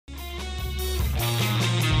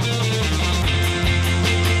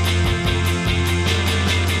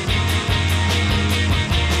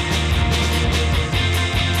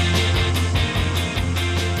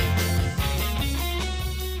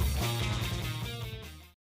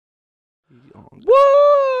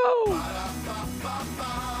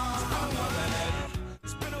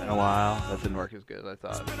a while. That didn't work as good as I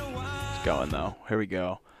thought. It's going though. Here we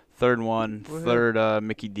go. Third one. Third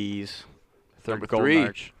Mickey D's. Third Number gold 3.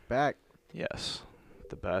 arch. Back. Yes.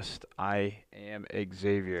 The best. I am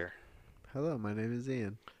Xavier. Hello, my name is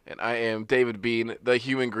Ian. And I am David Bean, the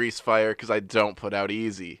human grease fire, because I don't put out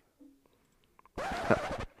easy.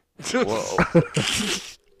 Whoa.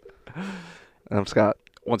 I'm Scott.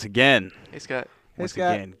 Once again. Hey, Scott. Once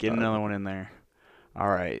Scott. again. Get another one in there. All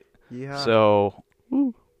right. Yeah. So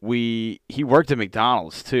he worked at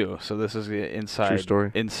McDonald's too. So this is the inside True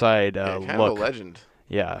story. inside Yeah, kind look. of a legend.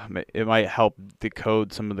 Yeah, it might help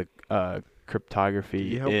decode some of the cryptography.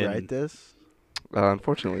 Did you help in write this?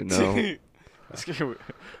 Unfortunately, no.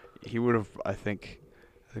 He would have. I think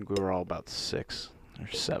we were all about 6 or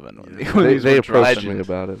 7 when Yeah. when they these they were approached dropped. me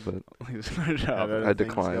about it, but Other I things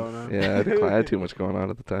declined. going on? Yeah, I declined. I had too much going on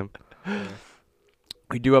at the time.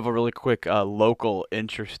 We do have a really quick local,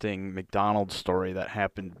 interesting McDonald's story that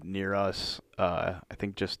happened near us. I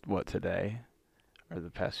think just today, or the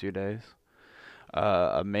past few days.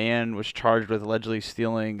 A man was charged with allegedly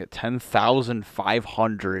stealing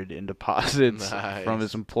 $10,500 in deposits from his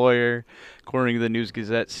Nice. employer, according to the News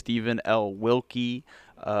Gazette. Stephen L. Wilkie.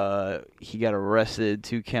 He got arrested,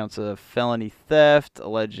 2 counts of felony theft,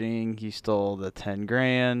 alleging he stole the 10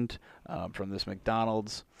 grand from this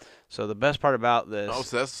McDonald's. So the best part about this, Oh,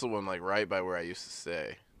 so that's the one like right by where I used to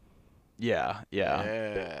stay. yeah.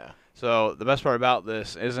 Yeah. So the best part about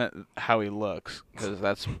this isn't how he looks, because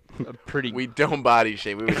that's a pretty. We don't body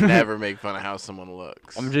shame. We would never make fun of how someone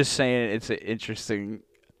looks. I'm just saying it's an interesting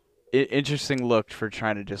look for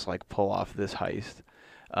trying to just like pull off this heist.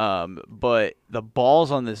 But the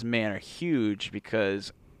balls on this man are huge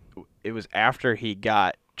because it was after he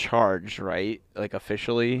got charged, right? Like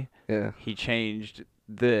officially, Yeah. he changed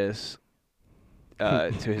this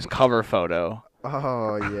to his cover photo.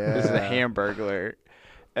 Oh yeah. This is a Hamburglar.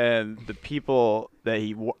 And the people that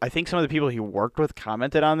I think some of the people he worked with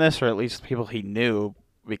commented on this, or at least people he knew,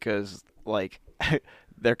 because like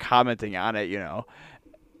they're commenting on it, and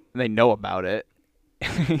they know about it.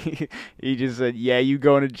 He just said, "Yeah, you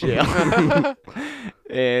going to jail,"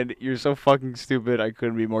 and you're so fucking stupid. I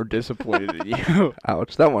couldn't be more disappointed in you.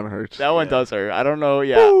 Ouch. That one hurts. That one does hurt. I don't know.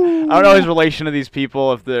 Yeah, I don't know his relation to these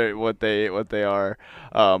people, if they're what they are.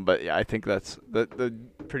 But yeah, I think that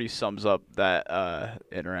pretty sums up that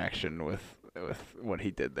interaction with what he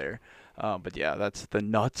did there. But yeah, that's the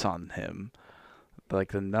nuts on him.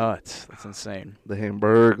 Like the nuts. That's insane. The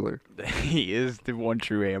Hamburglar. He is the one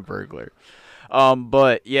true Hamburglar.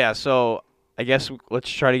 But yeah, so I guess let's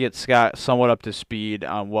try to get Scott somewhat up to speed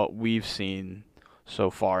on what we've seen so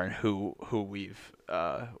far and who we've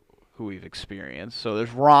experienced. So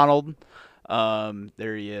there's Ronald.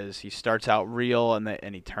 There he is. He starts out real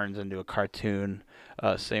and he turns into a cartoon.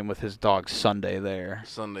 Same with his dog Sunday there.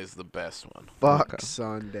 Sunday's the best one. Fuck Okay.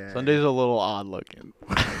 Sunday. Sunday's a little odd looking.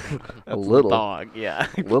 That's little. dog, yeah.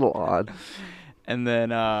 A little odd. And then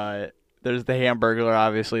there's the Hamburglar,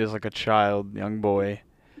 obviously, is like a child, young boy.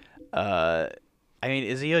 I mean,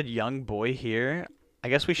 is he a young boy here? I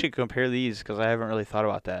guess we should compare these because I haven't really thought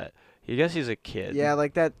about that. I guess he's a kid. Yeah,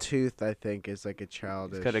 like that tooth, I think, is like a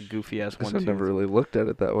childish. He's got a goofy ass one I've tooth. never really looked at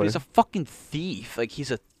it that way. He's a fucking thief. Like he's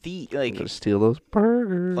a thief. Like Gonna steal those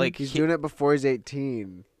burgers. like He's he- doing it before he's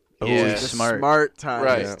 18. Oh, Yeah. he's It's a smart. smart time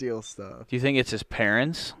Right. to steal stuff. Do you think it's his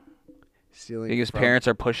parents? Stealing. Think his from- parents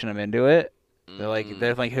are pushing him into it? They're like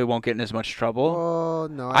he won't get in as much trouble. Oh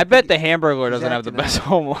no. I bet the think Hamburglar he's doesn't have the acting best out.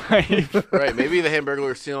 home life. Right, maybe the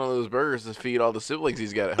Hamburglar is stealing all those burgers to feed all the siblings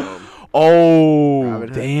he's got at home. Oh, Robin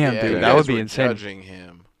Hood. damn, Yeah, dude, you that guys would be were insane. Judging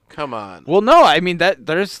him. Come on. Well, no, I mean that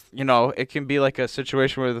there's, it can be like a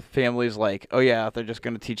situation where the family's like, oh yeah, they're just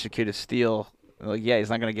gonna teach the kid to steal. Like, yeah, he's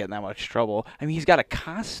not gonna get in that much trouble. I mean, he's got a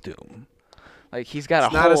costume. Like he's got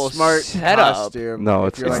It's a not whole a smart setup. costume. No,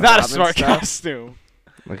 if it's you're, It's like, not a robbing smart stuff. costume.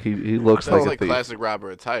 Like he looks Sounds like a like thief. classic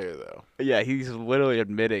robber attire, though. Yeah, he's literally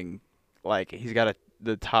admitting, like he's got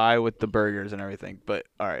the tie with the burgers and everything. But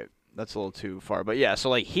all right, that's a little too far. But yeah,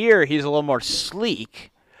 so like here he's a little more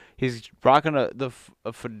sleek. He's rocking a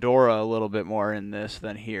fedora a little bit more in this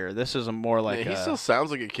than here. This is a more like Man, he still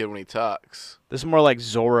sounds like a kid when he talks. this is more like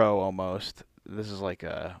Zorro almost. This is like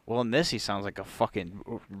in this he sounds like a fucking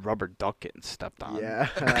rubber duck getting stepped on. Yeah.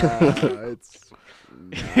 It's.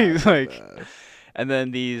 He's not like- the best. And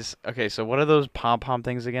then these, okay, so what are those pom-pom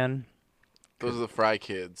things again? Those are the Fry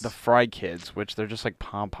Kids. The Fry Kids, which they're just like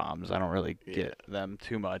pom-poms. I don't really Yeah. get them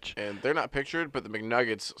too much. And they're not pictured, but the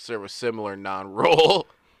McNuggets serve a similar non-roll.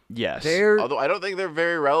 Yes. They're Although I don't think they're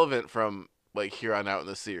very relevant from like here on out in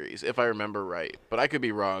the series, if I remember right. But I could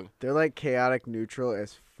be wrong. they're like chaotic neutral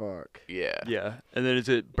as fuck. Yeah. Yeah. And then is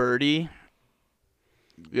it Birdie?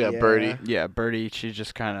 Yeah, Birdie. Yeah, Birdie.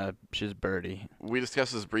 She's Birdie. We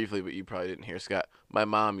discussed this briefly, but you probably didn't hear, Scott. My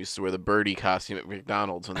mom used to wear the Birdie costume at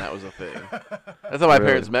McDonald's when that was a thing. That's how my Really?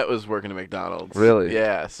 parents met, was working at McDonald's. Really?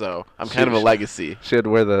 Yeah, so I'm She- kind of a she- legacy. She had to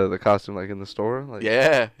wear the costume like in the store. Like,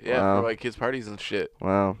 Yeah, Wow. for like kids' parties and shit.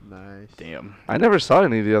 Wow. Nice. Damn. I never saw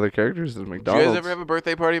any of the other characters at Did McDonald's. you guys ever have a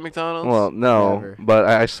birthday party at McDonald's? Well, no, Never. but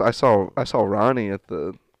I saw Ronnie at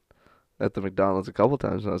the McDonald's a couple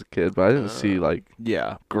times when I was a kid, but I didn't see like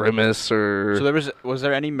Yeah. Grimace or So was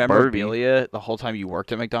there any memorabilia the whole time you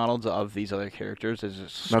worked at McDonald's of these other characters? Is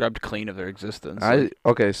it scrubbed clean of their existence?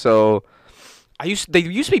 Okay, so They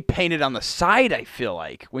used to be painted on the side. I feel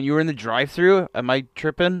like when you were in the drive-through. Am I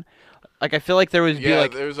tripping? Like I feel like there was be yeah,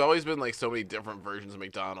 like there's always been like so many different versions of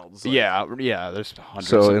McDonald's. Like, yeah. There's hundreds.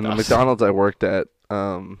 so of in the those. McDonald's I worked at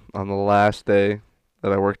on the last day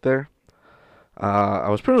that I worked there, I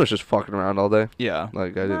was pretty much just fucking around all day. Yeah.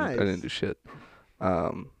 Like I Nice. didn't do shit.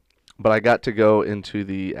 But I got to go into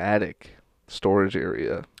the attic storage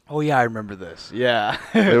area. Oh yeah, I remember this. Yeah.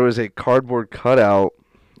 There was a cardboard cutout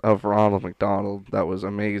of Ronald McDonald that was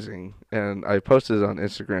amazing, and I posted it on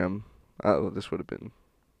Instagram. This would have been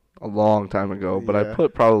a long time ago, but I Yeah.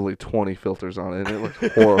 put probably 20 filters on it, and it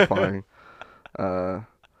looked horrifying.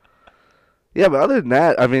 Yeah, but other than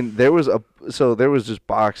that, I mean, there was just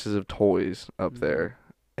boxes of toys up there,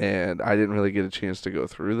 and I didn't really get a chance to go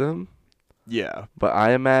through them. yeah. But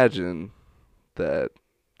I imagine that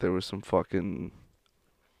there was some fucking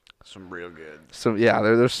Some real good.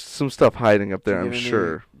 there's some stuff hiding up Did you there. I'm get any-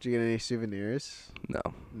 sure. Did you get any souvenirs? No,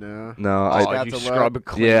 No. no, Oh, got you to look. scrub it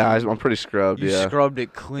clean. yeah, I'm pretty scrubbed. You yeah, scrubbed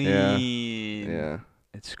it clean. yeah,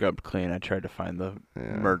 It's scrubbed clean. I tried to find the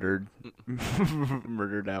yeah. murdered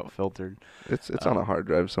out filtered. It's on a hard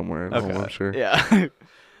drive somewhere at home, I'm sure. Yeah.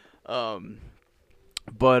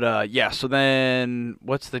 Yeah, so then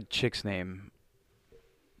what's the chick's name?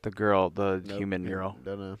 The girl, the Nope. human girl.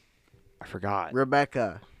 Don't know. I forgot.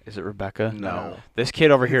 Rebecca. Is it Rebecca? No. This kid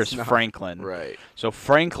over here It's is not. Franklin. Right. So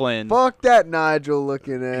Franklin. Fuck that Nigel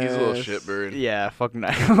looking ass. He's a little shitbird. Yeah, fuck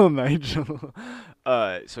Nigel.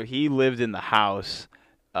 So he lived in the house,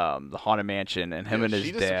 the haunted mansion, and him Yeah, and his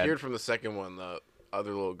she dad. disappeared from the second one, the other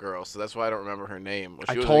little girl, so that's why I don't remember her name. Well,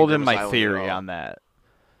 I she wasn't told in him Grimace my Island at theory all. on that.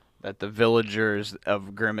 That the villagers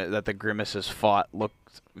of that the Grimaces fought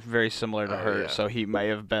looked very similar to Oh, her. yeah. So he may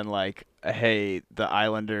have been like, "Hey, the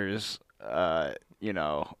Islanders,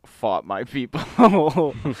 fought my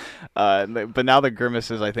people." But now the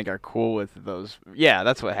Grimaces, I think, are cool with those. Yeah,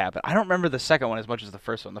 that's what happened. I don't remember the second one as much as the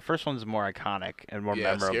first one. The first one's more iconic and more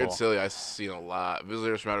Yeah, memorable. Scared Silly I've seen a lot.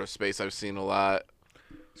 Visitors from Outer Space I've seen a lot.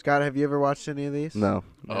 Scott, have you ever watched any of these? No,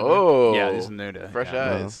 Oh. Yeah, this is new to Fresh yeah.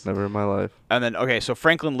 no, eyes. never in my life. And then, okay, so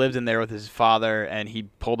Franklin lived in there with his father, and he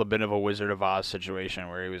pulled a bit of a Wizard of Oz situation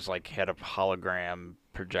where he was like, had a hologram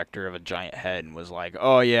projector of a giant head and was like,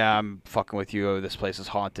 "Oh yeah, I'm fucking with you. This place is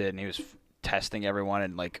haunted." And he was testing everyone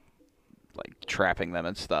and like trapping them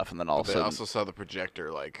and stuff. And then all But of a they sudden, also saw the projector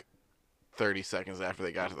like 30 seconds after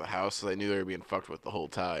they got to the house, so they knew they were being fucked with the whole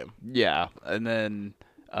time. yeah. And then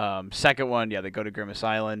second one, yeah, they go to Grimace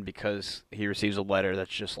Island because he receives a letter that's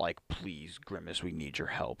just like, "Please, Grimace, we need your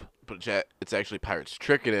help." But it's actually pirates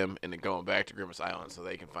tricking him into going back to Grimace Island so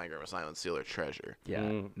they can find Grimace Island, steal their treasure. Yeah, Mm. the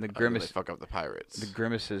And then Grimace. they fuck up the pirates. The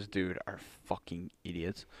Grimaces, dude, are fucking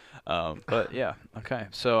idiots. But yeah, okay.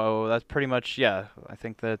 So that's pretty much, yeah, I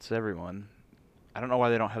think that's everyone. I don't know why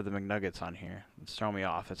they don't have the McNuggets on here. It's throwing me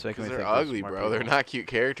off. It's making Because me they're think there's ugly, more bro. They're people. not cute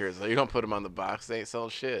characters. You don't put them on the box, they ain't selling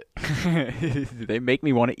shit. They make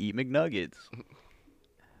me want to eat McNuggets.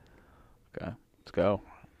 Okay, let's go.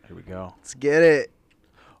 Here we go. Let's get it.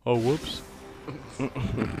 Oh, whoops.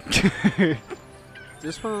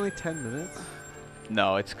 This one only 10 minutes?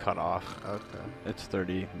 No, it's cut off. Okay. It's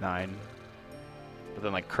 39. But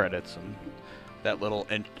then, like, credits and that little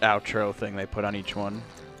outro thing they put on each one.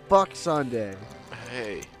 Fuck Sunday.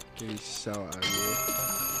 Hey. Dude, he's so ugly.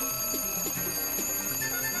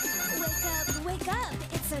 Wake up,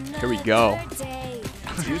 it's Here we go.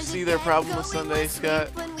 Do you see their problem with Sunday, Scott?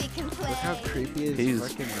 Look how creepy his He's-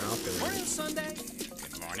 fucking mouth is.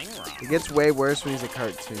 It gets way worse when he's a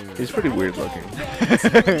cartoon. He's pretty weird looking.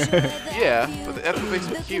 Yeah, but that's what makes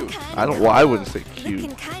him cute. Well, I wouldn't say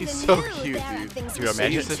cute. He's so cute, dude. Dude,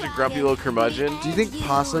 imagine- He's such a grumpy little curmudgeon. Do you think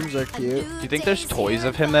possums are cute? Do you think there's toys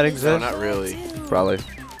of him that No, exist? not really. Probably.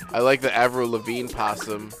 I like the Avril Lavigne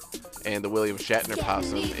possum and the William Shatner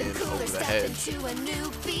possum in Over the Hedge.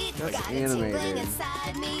 That's animated.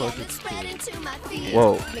 Fuck, it's cute.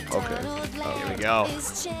 Whoa. Okay. Here we go.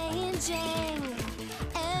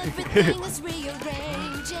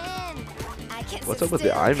 What's up with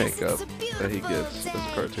the eye makeup that he gets as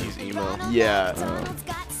a cartoon? He's emo. Yeah.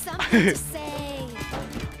 So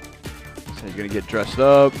you're gonna get dressed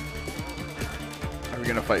up. Are we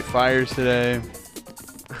gonna fight fires today?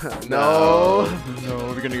 No. No,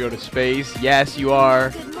 we're gonna go to space. Yes, you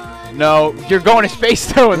are. No, you're going to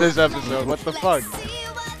space though in this episode. What the fuck?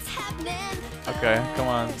 Okay, come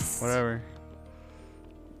on. Whatever.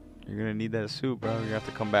 You're gonna need that suit, bro. You're gonna have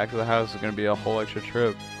to come back to the house. It's gonna be a whole extra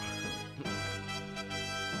trip.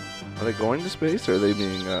 Are they going to space or are they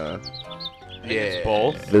being It's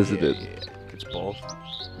both. visited? It's both.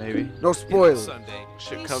 Maybe. No spoilers.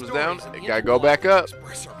 Shit comes down, it gotta go back up.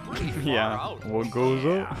 Yeah. What goes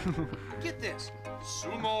up? Get this.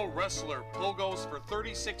 Sumo wrestler pogos for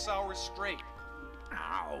 36 hours straight.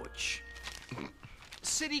 Ouch.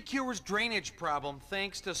 City cures drainage problem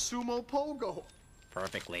thanks to Sumo Pogo.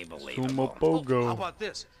 Perfectly believable. Sumo How Pogo. about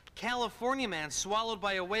this? California man swallowed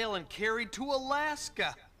by a whale and carried to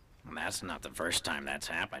Alaska. That's not the first time that's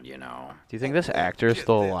happened, you know. Do you think this actor is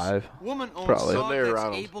still alive? Woman owns Probably. dog There, that's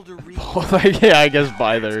Ronald. able to read. Like, yeah, I guess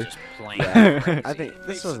by there. Just plain I think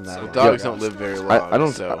this wasn't that So long. dogs don't live very long. I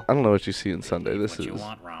don't. So. I don't know what you see in Sunday. This what you is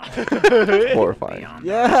want, Ron. horrifying.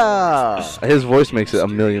 Yeah. His voice makes it a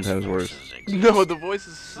million times worse. No, the voice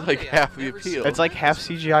is like half the appeal. It's like half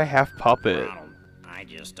CGI, half puppet. Ronald, I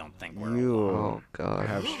just don't think we're You Oh God.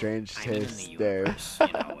 have strange I'm in the taste there. universe, you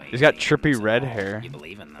know, He's got aliens trippy and red all. hair. You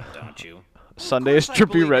believe in them, don't you? Sunday is Of course I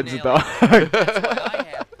Trippy believe in Red's aliens. dog. That's why I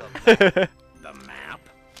have them. The map?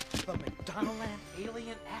 The McDonaldland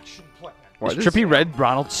Alien Action Plan. Why Is does- Trippy Red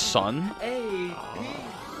Ronald's son? A.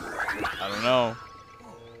 I don't know.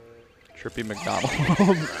 Trippy McDonald.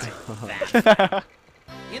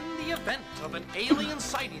 In the event of an alien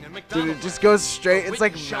sighting in Dude, McDonald's. it just goes straight. It's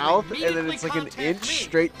like Witness shall mouth, and then immediately it's like an contact inch me,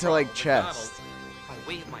 straight to like Ronald chest. McDonald,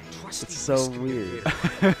 by way of my trusty It's so risk weird.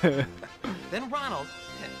 communicator. Then Ronald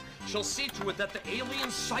shall see to it that the alien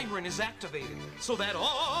siren is activated, so that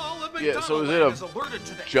all of Yeah, so is it McDonaldland a is alerted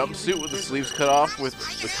to the jumpsuit alien with the visitor. sleeves cut off with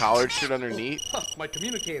the collared shit underneath. My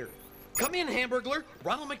communicator. Come in, Hamburglar.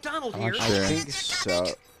 Ronald McDonald here. not I sure. think so.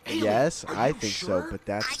 Alien, Yes, are I you think sure? so, but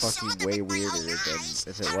that's fucking way weirder than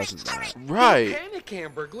if it wasn't that. Right. Panic,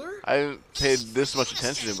 Hamburglar. I haven't paid this much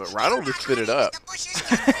attention to it, but Ronald just fit it up.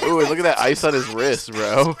 Ooh, and look at that ice on his wrist,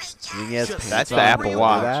 bro. You think he has Just pants That's on the Apple under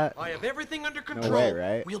Watch. that? I have everything under control. No way,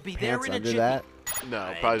 right? We'll be Pants there in a under jiffy. that? No,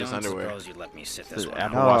 I probably just don't underwear. suppose you'd let me sit this The one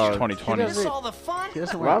Apple out. No, Watch he 2020. Miss all the fun? He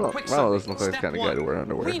doesn't wear Ronald, Quick, Ronald Sunday. doesn't look like the Step kind of guy to one. wear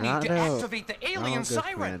underwear. We need to Ronald- activate the alien Ronald goes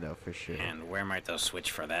siren. Brando for sure. And where might the switch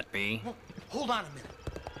for that be? Hold on a minute.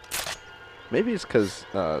 Maybe it's because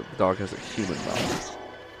the dog has a human mouth.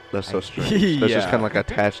 That's so strange. Yeah. That's just kind of like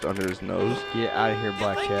attached under his nose. Get out of here,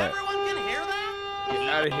 Black you think Cat. everyone can hear that? Get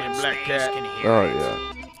out of here, Black Space Cat. can hear Oh it. yeah.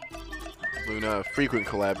 Luna, frequent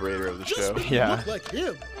collaborator of the show. Yeah. Look like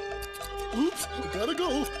him. Oops, gotta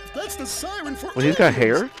go. That's the siren for. Well, he's got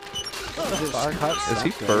hair. Cut Is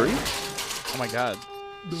he something. furry? Oh my god.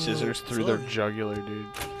 Scissors through their jugular, dude.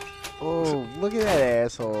 Oh, look at that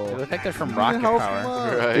asshole. They look like they're from You Rocket help him Power.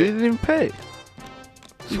 up. He Right. didn't even pay.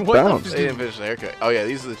 What Bounce. the They didn't finish the haircut. Oh yeah,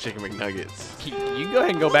 these are the chicken McNuggets. f- You can go ahead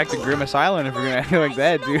and go back to Grimace Island if you're gonna act like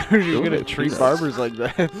that, dude. You're gonna Ooh, treat yeah. barbers like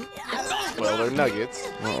that. Well, they're nuggets.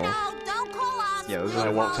 Uh-oh. Don't call us. Yeah, those I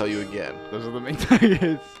are won't tell you again. those are the main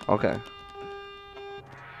nuggets. Okay.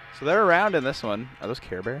 So they're around in this one. Are those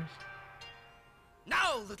Care Bears?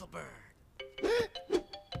 No, little bird.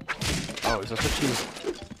 Oh, is this what she's?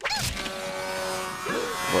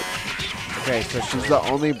 Okay, so she's the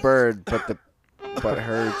only bird, but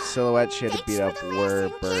her silhouette she had to beat up were We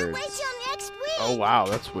can't wait birds. till next week. Oh wow,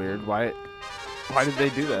 that's weird. Why did they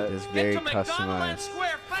do that? It's very Get to McDonaldland customized.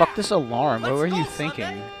 Square Fuck fast. this alarm. What Let's were you go, thinking?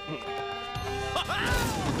 Sunday.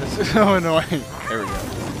 This is so annoying. There we go.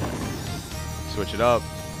 Switch it up.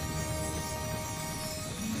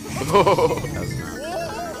 Yeah,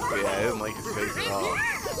 I didn't like his face at all.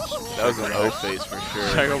 That was an O face for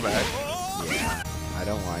Should I sure. go back? Yeah. I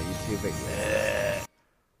don't want you to, but yeah.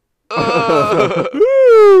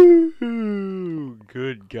 Ooh,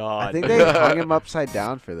 good God. I think they hung him upside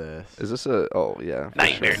down for this. Is this a? Oh yeah. for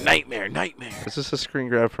Nightmare, sure. nightmare, nightmare. Is this a screen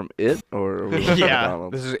grab from It or? was this yeah,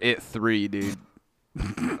 McDonald's? this is It 3, dude.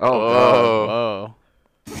 Oh.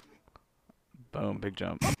 Whoa. Boom, big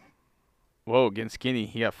jump. Whoa, getting skinny.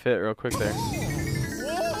 He got fit real quick there.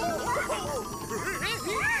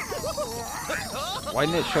 Why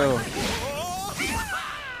didn't it show?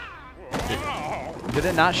 Did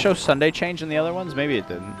it not show Sunday change in the other ones? Maybe it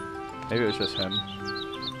didn't. Maybe it was just him.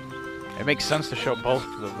 It makes sense to show both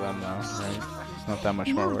of them though, right? It's not that much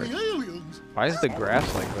more work. The aliens. Why is the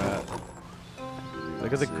grass like that?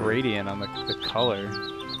 Look at the gradient on the color.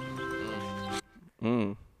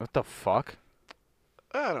 Mm. What the fuck?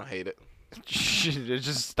 I don't hate it. It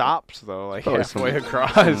just stops though, like Probably halfway some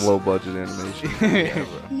across. low budget animation.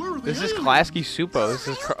 This is Klasky Supo. This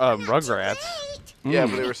is Rugrats. Yeah,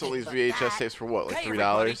 but they were selling these VHS tapes for what, like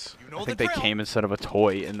 $3? I think they came instead of a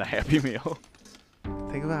toy in the Happy Meal.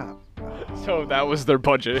 Think about So that was their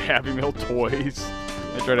budget, Happy Meal toys.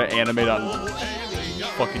 They tried to animate on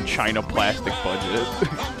fucking China plastic budget.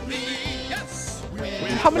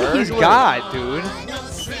 How many he's got, dude?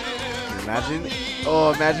 Imagine.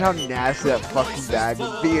 Oh, imagine how nasty that fucking bag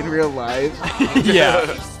would be in real life. Yeah.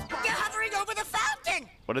 They're hovering over the fountain.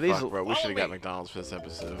 What are these? Fuck, bro, we should have got McDonald's for this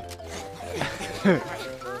episode.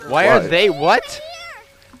 Why are What? they what?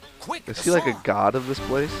 Quick, Is he like a god of this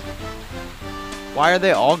place? Why are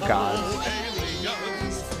they all gods?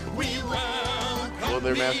 Well,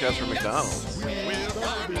 they're mascots for McDonald's.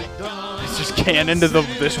 It's just canon to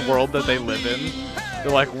this world that they live in.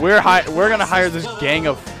 They're like, we're gonna hire this gang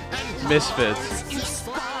of misfits.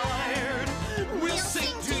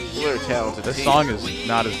 They're a talented This team. song is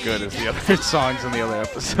not as good as the other songs in the other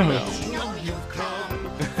episodes.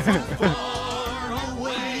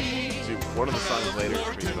 See, one of the songs later is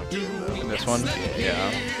pretty fucking good, though. In this one,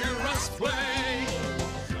 yeah.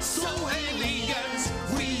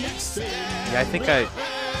 Yeah, I think I.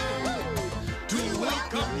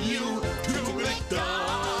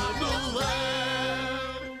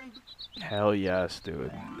 Hell yes,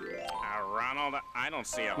 dude. Ronald, I don't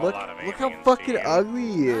see a whole Look, lot of look how aliens, fucking do you?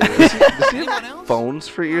 ugly he is. Does he have phones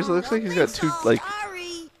for ears? It looks like he's got two like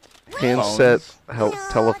handset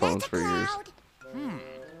telephones for ears.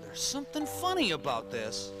 There's something funny about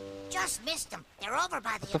this. Just missed them. They're over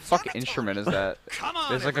by the What the fuck observatory. instrument is that? Come on,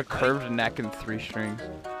 There's like a everybody. curved neck and 3 strings.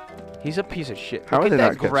 He's a piece of shit. How Look are at they that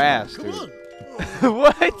not catching grass, Come dude. on.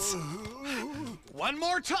 What? One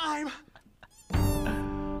more time.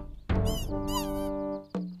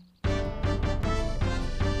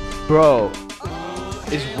 Bro,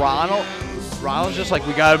 is Ronald's just like,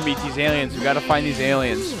 we gotta meet these aliens, we gotta find these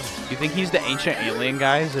aliens. You think he's the ancient alien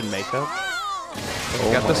guys in makeup?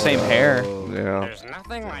 He's got the same hair. Yeah. There's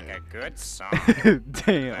nothing like a good song.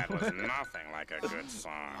 Damn. That was nothing like a good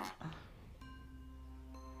song.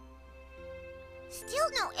 Still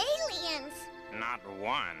no aliens. Not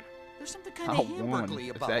one. There's something kind Not of one. hamburgly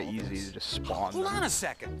It's about that all easy this. to just spawn Hold them. on a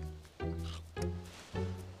second.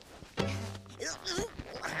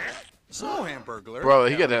 So, Hamburglar. Bro,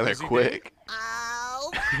 he got have a down there busy day? quick.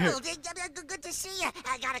 Oh, good to see you.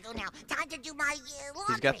 I gotta go now. Time to do my laundry.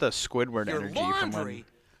 He's got the Squidward Your energy from when laundry?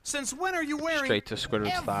 Since when are you wearing straight to Squidward's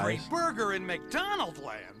every thighs. burger in McDonald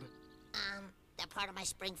land? That part of my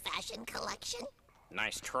spring fashion collection.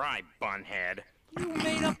 Nice try, bunhead. You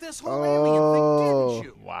made up this whole alien thing,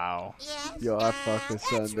 didn't you? Wow. Yes. Yo, I fucked with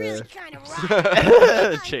That's really Sunday. kind of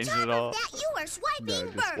right. Changed it all. That you were swiping just-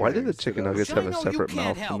 burgers. Why did the chicken nuggets Sure, have a I know separate you can't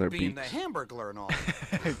mouth help from their being beaks? the Hamburglar and all.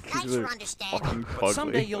 Thanks for understanding. Fucking But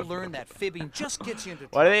someday ugly. you'll learn that fibbing just gets you into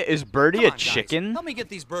Why trouble. is Birdie Come a on, guys. chicken? Help me get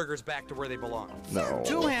these burgers back to where they belong. No.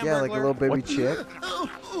 Two Hamburglar. Yeah, like a little baby chick.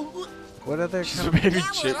 What other She's a kind of, baby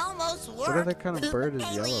That chick. would almost work. what other kind of bird is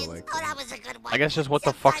yellow Aliens like thought that? I was a good one. I guess just what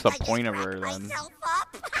the fuck's the Sometimes I point just of her crack then? myself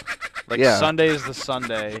up. Like Yeah. Sunday is the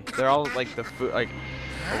Sunday. They're all like the food. Like,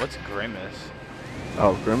 oh, what's Grimace?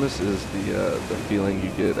 Oh, grimace is the feeling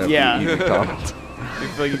you get after Yeah. you eat McDonald's. You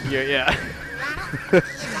feel like yeah.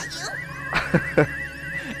 Is that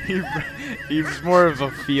you? He's more of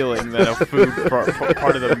a feeling than a food part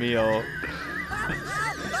of the meal.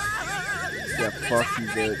 Yeah, fuck you,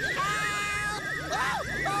 bitch.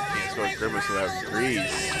 Can't spell Grimace without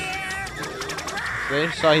grease. They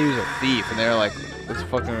just saw he was a thief, and they were like, let's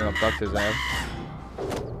fucking abduct his ass.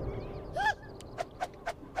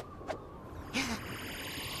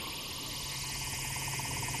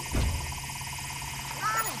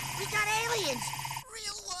 Mommy, we got aliens.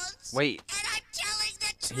 Real ones. Wait, And I'm telling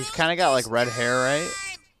the truth. he's kind of got like red hair, right?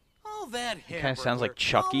 Oh, that He kind of sounds like Hamburglar,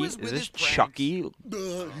 Chucky. always Is with this his pranks. Chucky?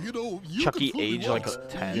 You know, you Chucky can fool me age like once.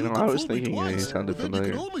 10? You know, You I can was fool me thinking he twice, sounded but then you can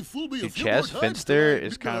familiar. only fool me a Dude, few Chaz more times Finster till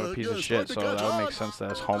is kind of a piece of it's shit, hard to so that catch would on. make sense that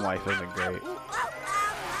his home life isn't great.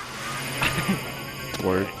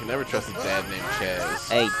 Word. You can never trust a dad named Chaz.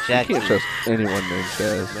 Hey, You Chucky. can't trust anyone named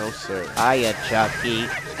Chaz. No, sir. Hiya, Chucky.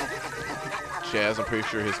 Chaz, I'm pretty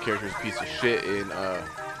sure his character is a piece of shit in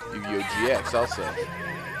Yu-Gi-Oh! GX also.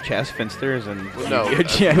 Chaz Finster is in No, Yu-Gi-Oh! a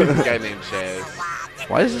GX. guy named Chaz.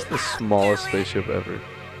 Why is this the smallest spaceship ever?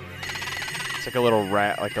 It's like a little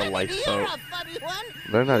rat, like a lifeboat. funny one.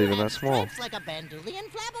 They're not even that small. Stripes like a Bandulian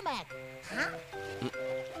Flabomac.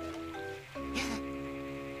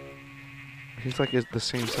 He's like the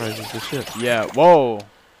same size as the ship. Yeah. Whoa.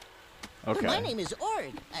 My Okay. name is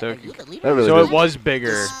Org. So- You could leave That really So does- it was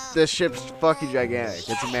bigger. This ship's fucking gigantic.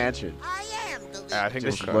 It's a mansion. I I think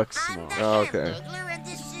Just this. looks I'm small. the Oh, okay. Hamburglar, and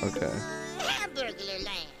this is Okay. Hamburglar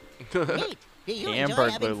Land. Neat. Do you enjoy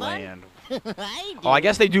Hamburglar having fun? Land. I Oh, I do.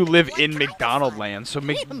 guess they do live What in kind of McDonald fun? Land. So,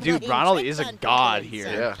 Playing dude, Ronald is a tricks on god people here.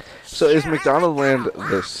 Yeah. So is Sure, McDonald Land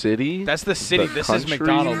McDonald. the city? That's the city. The This is country?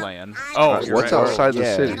 McDonald Land. Oh, What's you're What's right. outside the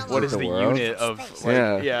Yeah. city? What is The the world? unit of?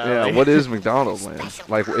 Like, Yeah. like- What is McDonald Land?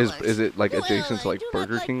 Like, is it like adjacent to Well, I like do not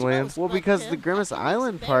Burger like King to Land? boast, Well, but, because the Grimace this is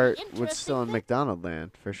Island very part was interesting still in thing. McDonald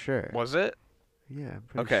Land for sure. Was it? Yeah. I'm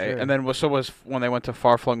pretty Okay, sure. and then so was when they went to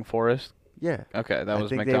Far Flung Forest. yeah. Okay, that I was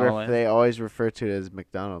think McDonald Land. they always refer to it as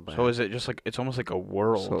McDonald Land. So is it just like it's almost like a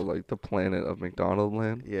world? So like the planet of McDonald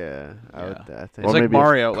Land. Yeah, I would. Yeah. I think. it's Or like maybe a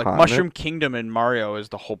Mario, like continent? Mushroom Kingdom in Mario is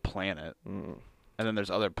the whole planet, Mm. and then there's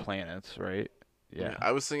other planets, right? Yeah.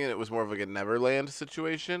 I was thinking it was more of like a Neverland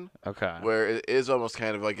situation, Okay. where it is almost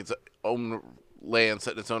kind of like its own land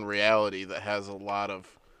set in its own reality that has a lot of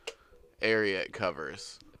area it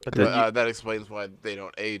covers. But, But that explains why they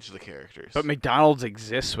don't age the characters. but McDonald's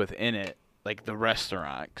exists within it, like the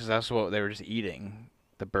restaurant, because that's what they were just eating,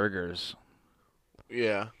 the burgers.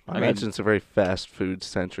 yeah. I I mean- imagine it's a very fast food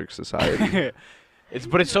centric society.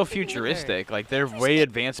 But it's so futuristic. Like they're way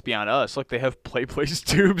advanced beyond us. Look, they have place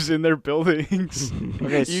tubes in their buildings.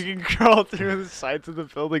 Okay, You can crawl through the sides of the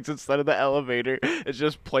buildings instead of the elevator. It's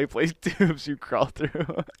just place tubes you crawl through.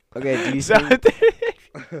 Okay, do you Is that think?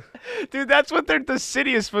 what they- Dude, that's what the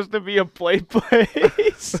city is supposed to be, a place.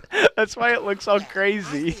 That's why it looks all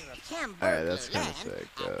crazy. Alright, that's kind of sick.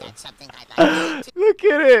 That's something I'd like to Look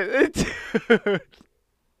at it.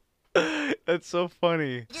 Dude. That's so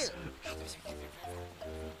funny. do.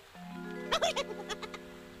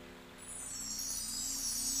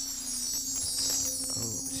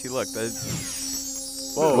 See, look,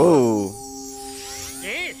 that's. Whoa.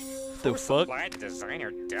 Eh, The fuck? Glad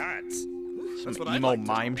designer duds. Some what I'd emo like to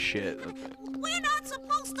mime shit. We're not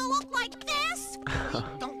supposed to look like this. We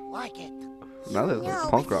don't like it. Now they're like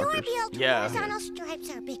punk rockers. Yeah. Horizontal stripes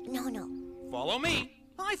are a big no-no. Follow me.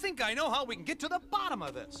 I think I know how we can get to the bottom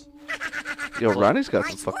of this. Yo, Ronnie's got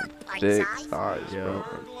some Nice fucking work, Bite thick Size. thighs, bro.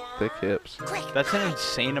 Thick hips. Quick. That's an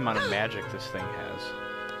insane amount of magic this thing has.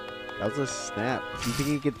 That was a snap. Do you think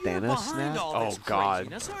you could You're Thanos behind snap? all Oh, this God.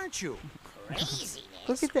 craziness, aren't you? Craziness.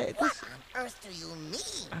 Look at that. What on earth do you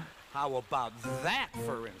mean? How about that,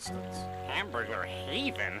 for instance? Hamburger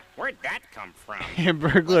Haven? Where'd that come from?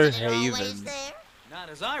 Hamburglar Wasn't it always Haven. there? Not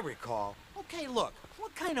as I recall. Okay, look.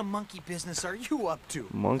 What kind of monkey business are you up to?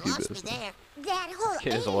 Monkey Lost me business. there. That whole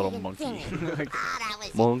Kid is a little alien monkey. thing. Ah, that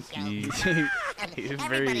was a Monkey. joke. He's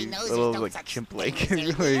Everybody very knows there's little no like such chimp thing like.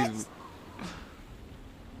 as aliens.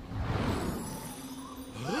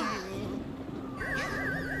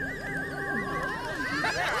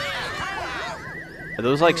 Are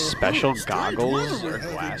those like special goggles or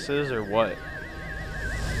glasses or what?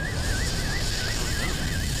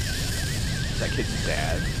 Is that kid's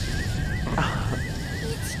dad?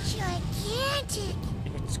 It's gigantic.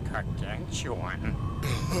 It's gargantuan.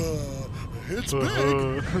 It's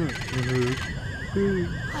big.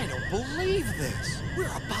 I don't believe this. We're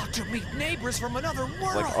about to meet neighbors from another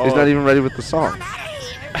world. He's not even ready with the song. I'm out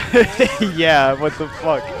of here. Yeah, what the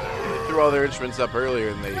fuck? They threw all their instruments up earlier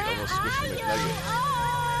and they almost squished the McNugget.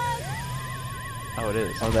 Oh, it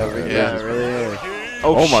is. Oh, that really, Yeah. yeah, it really is.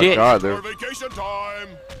 Oh, Oh my shit. god, they're Vacation time.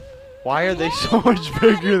 Why are they so much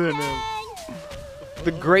bigger than him?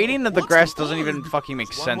 The grading of the grass doesn't even fucking make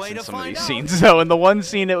One sense way in to some of find these out. scenes. So in the one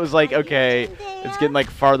scene, it was like, okay, it's getting like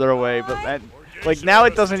farther away, but that, like now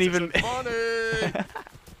it doesn't even.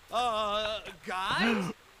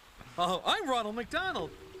 Guys? I'm Ronald McDonald.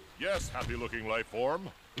 Yes, happy-looking life form.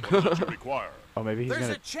 What is it you require? Oh, maybe he's There's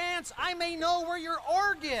gonna. a chance I may know where your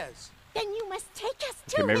org is. Then you must take us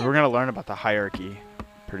to Okay, maybe him. we're gonna learn about the hierarchy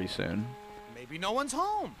pretty soon. Maybe no one's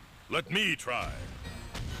home. Let me try.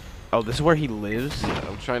 Oh, this is where he lives.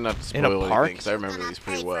 I'm trying not to In a spoil park? anything because I remember these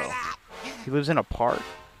pretty well. He lives in a park.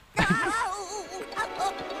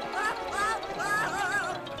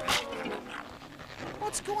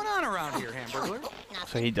 What's going on around here, Hamburglar?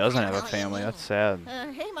 So he doesn't have a family. That's sad.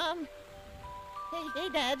 Hey, Mom. Hey,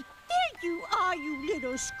 Dad. There you are, you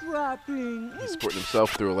little scrapping. He's supporting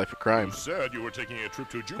himself through a life of crime. You said you were taking a trip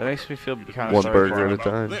to That Jupiter. makes me feel kind of one sorry for burger him. at a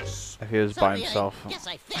time. This. If he was by Sorry, himself. I guess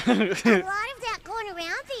I A failed. lot of that going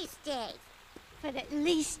around these days. But at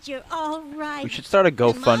least you're all right. We should start a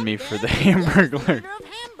GoFundMe for the Hamburglar. Leader of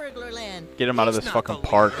Hamburglar Land. Get him out of He's this not fucking the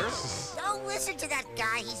park. leader. Don't listen to that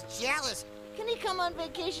guy. He's jealous. Can he come on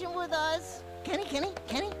vacation with us? Can he?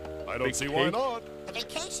 I don't see why not. The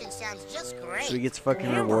vacation sounds just great. So he gets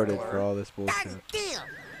fucking rewarded for all this Done bullshit. deal.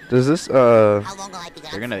 Does this How long will I be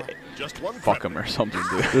They're gone gonna for? Just one fuck him or something,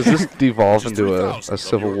 dude. does this devolve Just into a 3,000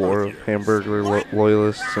 civil of your war of Hamburglar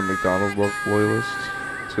loyalists and McDonald loyalists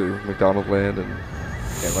to McDonald Land and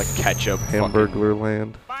Yeah, like ketchup, fucking Hamburglar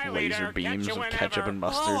Land? Bye, laser leader. beams Catch of you ketchup whenever. and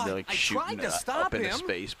mustard. Oh, They're like I shooting tried to up stop into him.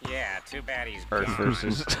 space. Yeah, too bad he's Earth gone.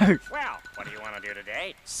 versus. Well, what do you want to do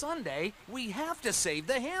today? Sunday, we have to save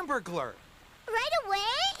the Hamburglar. Right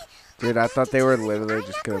away? Dude, I thought they were literally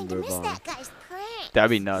just gonna move on. That guy's prank. That'd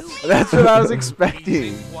be nuts. That's what I was He's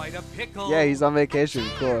expecting. in quite a pickle. Yeah, he's on vacation.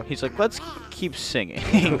 Cool. He's like, let's keep singing.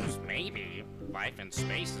 Maybe life in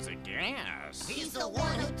space is a gas. He's the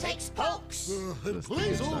one who takes pokes. And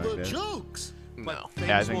plays all song, the dude. jokes. But No. things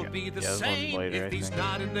Yeah, I think- won't be the yeah, this one's same later, I if he's think.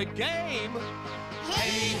 not in the game.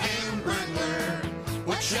 Hey, Hamburglar,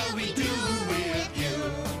 what shall we do with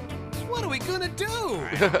you? What are we gonna do?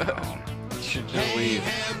 Should just leave.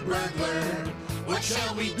 Hamburglar, what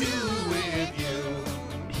shall we do with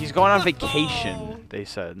you? He's going on vacation, they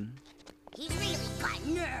said. He's really got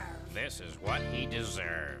nerve. This is what he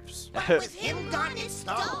deserves. But with him gone, it's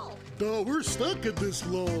stalled. No, we're stuck in this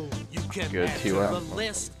lull. You can Good, add to T.Y. the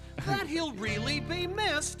list that he'll really be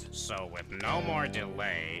missed. So with no more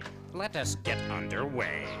delay, let us get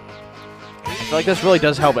underway. I feel like this really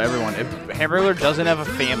does help everyone. If Hamburglar doesn't have a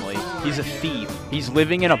family, he's a thief. He's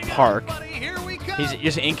living in a park. Buddy, here we go. He's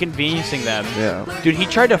just inconveniencing them. Yeah. Dude, he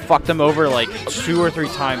tried to fuck them over like 2 or 3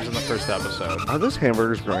 times in the first episode. Are those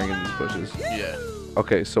hamburgers growing in these bushes? Yeah.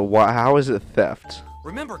 Okay, so how is it theft?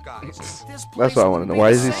 Remember, guys, this That's place what I want to wouldn't know. be Why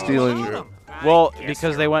the is he same stealing? without him. Well, I guess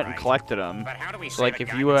because they you're went and right. collected them. But how do we So save like a if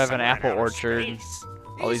guy you from have an somewhere in apple outer orchard, space?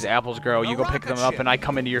 all these apples grow, you go pick them up, and I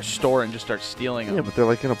come into your store and just start stealing them. Yeah, but they're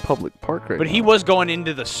like in a public park right But now. he was going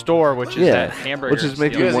into the store, which is Yeah, that hamburger. which is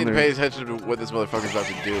making You me guys need to wonder. pay attention to what this motherfucker's about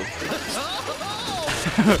to do.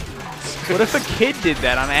 What if a kid did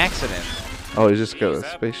that on accident? Oh, he's just got a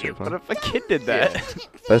spaceship, What huh? if a kid did that?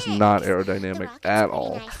 That's not aerodynamic at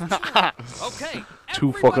all. Okay. Two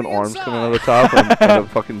everybody fucking arms inside. coming out of the top and a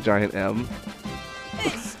fucking giant M.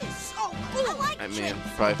 This is so cool. I mean,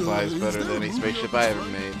 probably flies better than any spaceship I ever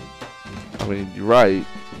made. I mean, you're right.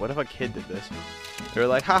 What if a kid did this? They were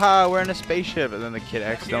like, haha, we're in a spaceship, and then the kid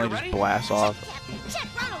accidentally just ready? blasts off. Check,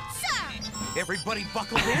 Ronald, sir. Everybody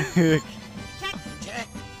buckled in. Check.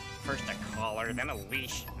 First a collar, then a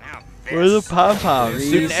leash, now this. Where's the pom poms?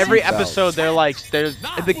 These Dude, in every seatbelts. episode, they're like, there's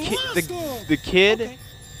the kid.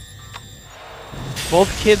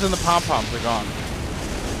 Both kids and the pom poms are gone.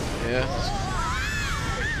 Yeah.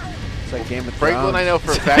 It's like Game of Franklin, Thrones. I know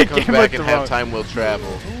for a fact comes Game back of and Thrones. halftime will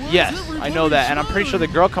travel. Yes, I know that, and I'm pretty sure the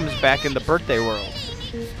girl comes back in the birthday world.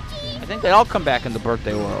 I think they all come back in the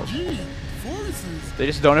birthday world. They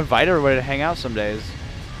just don't invite everybody to hang out some days.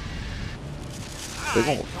 They're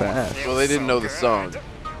going fast. Well, they didn't know the song. They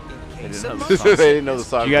didn't Case know of the They song. didn't know the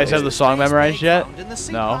song. Do you guys have the song memorized yet? Found in the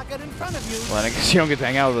seat No. pocket in front of you. Well, I guess you don't get to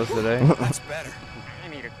hang out with us today. That's better. I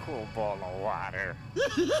need a cool bowl of water.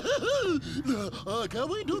 Can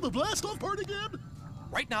we do the blast off part again?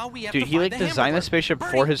 Right now we have Dude, to he find like the designed the Hamburglar. spaceship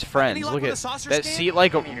Bernie, for his any friends. luck Look with at a saucer that stand? seat,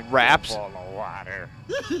 like I need a cool wraps. bowl of water.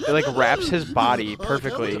 It like wraps his body Can we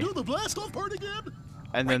perfectly, do the blast off part again?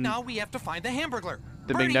 and Right then now we have to find the Hamburglar.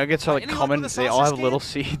 the Bernie, McNuggets are like any luck coming. with a They all saucer have little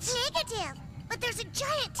stand? seats, Negative. But there's a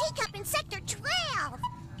giant teacup in Sector 12.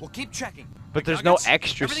 We'll keep checking. but there's no McNuggets,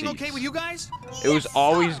 extra Everything seats. okay with you guys? It was Yes,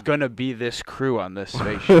 always sir. gonna be this crew on this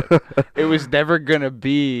spaceship. It was never gonna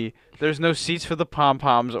be. There's no seats for the pom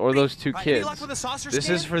poms or those 2 Any kids. luck with a saucer This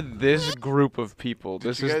stand? is for this group of people. Did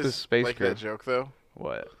This you is guys the space like crew. that joke though?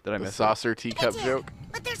 What? Did I The miss it? saucer teacup joke?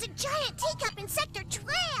 But there's a giant teacup in Sector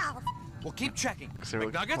 12. We'll keep checking. 'Cause they're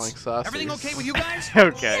like McNuggets, calling saucers. everything okay with you guys?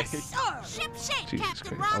 Okay. Yes, sir. Ship shape, Jesus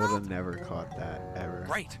Captain Christ. I would Ronald. have never caught that ever.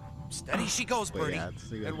 Great. Steady she goes, But Bertie. yeah, it's a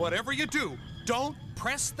good And one. whatever you do, don't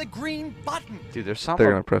press the green button. Dude, there's something.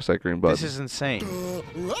 They're gonna press that green button. This is insane.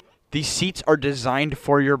 These seats are designed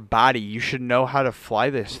for your body. You should know how to fly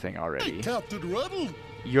this thing already. Captain Ronald.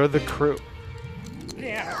 You're the crew.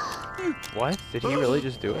 Yeah. What? Did he really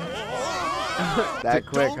just do it? That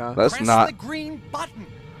quick, Don't huh? That's press not- the green button.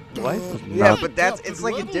 What? Yeah, Not- but it's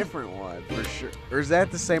like a different one for sure. Or is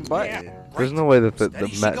that the same button? There's no way that the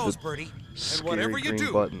Steady she goes, Bertie. And scary whatever you green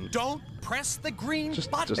do, button don't press the green just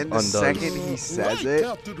button. And the undoes. second he says it,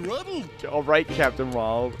 Captain Ronald. All right, Captain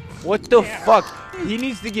Ronald. What the fuck? He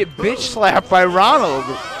needs to get bitch slapped by Ronald.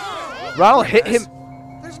 Ronald hit him.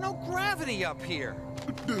 There's no gravity up here.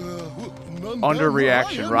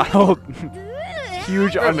 Underreaction, Ronald.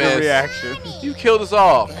 Huge Grimace. underreaction. You killed us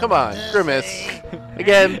all. Come on, Grimace.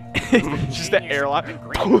 Again. Just the airlock. It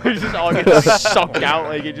just all gets sucked out.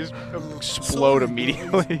 Like it just explode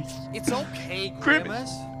immediately. It's okay, Grimace.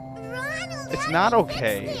 Grimace. Ronald, It's not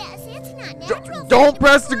okay. Yes, it's not natural. Don't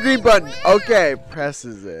press the green button. Okay,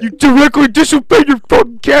 presses it. You directly disobeyed your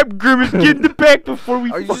fucking Captain Grimace. Get in the back before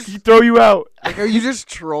we Are you fucking just- throw you out. Like, are you just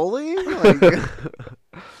trolling? Like,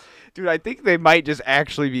 Dude, I think they might just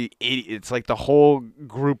actually be idiots. Like the whole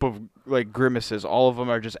group of like Grimaces, all of them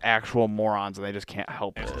are just actual morons, and they just can't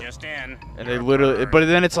help it. Just in. And they literally, but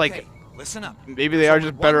then it's like Okay, listen up. maybe they There's are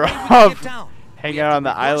only just one better way we can off get down. hanging We have out to on the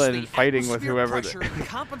reverse island the and fighting with atmosphere whoever pressure and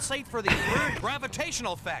compensate for the Earth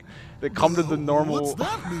gravitational effect. they come to the normal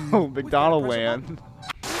McDonald land.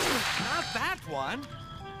 Not that one.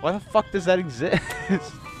 Why the fuck does that exist?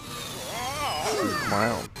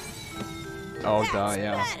 Wow. Oh, duh,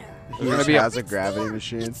 yeah. he gonna just be a- has a gravity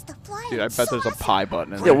machine. It's the flying Dude, I bet there's a pie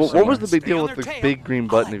button in Yeah, there. what was the somewhere. big deal on with the their tail. big green I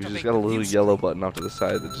button like if to you just make got a the little music. yellow button off to the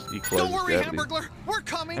side that just Don't equalizes worry, gravity? Hamburglar. We're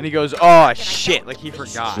coming. And he goes, oh shit, like he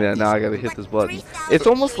forgot. Yeah, now I gotta hit this button. It's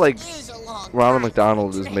almost like Ronald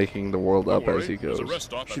McDonald is making the world up as he goes.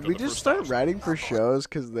 Should we just start writing for shows?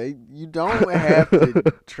 Cause you don't have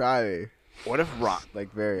to try What if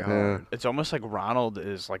like very hard. It's almost like Ronald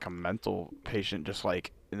is like a mental patient, just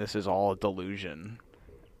like, and this is all a delusion.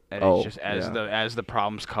 And Oh, it's just yeah. as the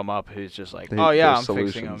problems come up, he's just like, They- oh yeah, I'm there's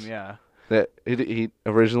fixing them. solutions. Yeah, That he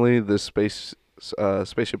originally the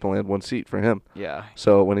spaceship only had one seat for him. yeah,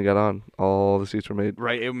 So when he got on, all the seats were made.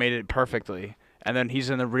 right. It made it perfectly. And then he's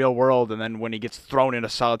in the real world, and then when he gets thrown into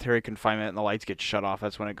solitary confinement and the lights get shut off,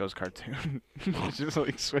 that's when it goes cartoon. It just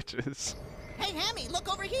like switches. Hey, Hammy,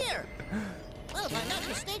 look over here. Well, if I'm not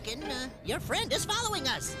mistaken, your friend is following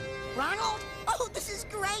us. Ronald? Oh, this is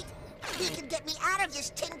great. He can get me out of this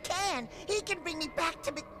tin can. He can bring me back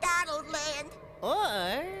to McDonald Land. Or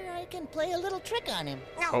I can play a little trick on him.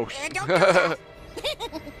 No, Oh, don't do that.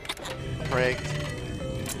 Pranked.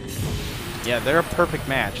 Yeah, they're a perfect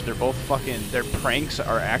match. They're both fucking. Their pranks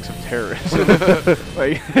are acts of terrorism.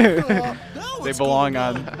 Like, they belong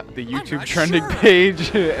on the YouTube not trending sure.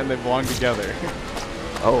 page, and they belong together.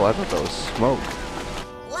 Oh, I thought that was smoke.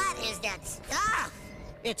 What is that stuff?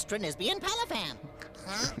 It's Trinisbean Palafam.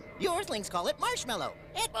 Huh? You Earthlings call it marshmallow.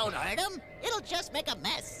 It won't hurt him. It'll just make a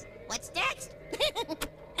mess. What's next?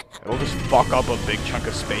 It'll just fuck up a big chunk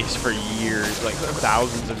of space for years, like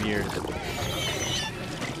thousands of years.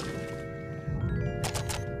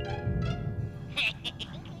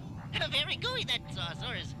 Very gooey, that sauce,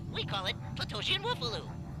 or as we call it, Platosian Woofaloo.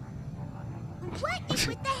 What is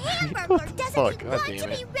with the hamburger? Doesn't Fuck, he God want damn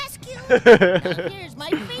to it. be rescued? Here's my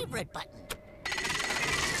favorite button.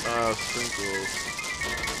 Oh, sprinkles.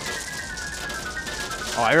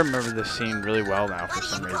 Oh, I remember this scene really well now for What do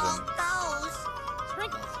some you reason. call those?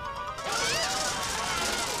 Sprinkles.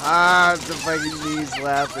 Ah, the fucking knees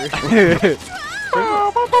laughter. Yeah.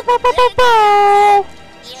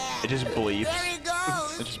 It just bleeps. There he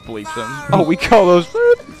goes. It just bleeps him. Oh, we call those.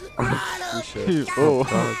 Ronald, should. come Oh.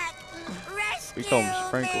 back. We call 'em Rescue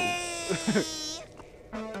sprinkles.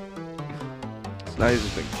 me. Now he's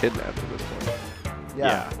just been kidnapped at this point.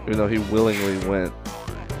 Yeah. Even though he willingly went.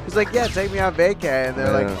 He's like, yeah, take me on vacay, and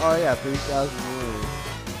they're like, Yeah. oh yeah, 3,000 years.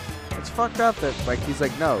 It's fucked up that like he's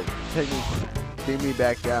like, no, beam me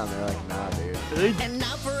back down. They're like, nah, dude. And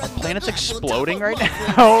now for a Planet's good laugh, we'll exploding top right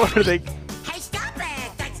a now. Are they? Hey, stop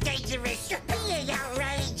it! That's dangerous. You're being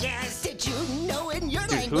outrageous. Did you know in your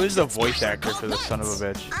Dude, language who is the it's voice actually actor for called this son of nuts?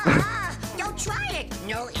 a bitch? Don't try it.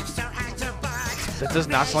 No ifs or ands or buts. That does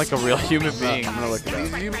not sound like a real human being. I'm gonna look it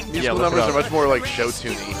up. These Yeah, look it numbers up. are much more like show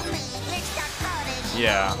tuney.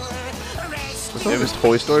 Yeah. Was that his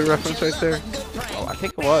Toy Story reference right there? Oh, I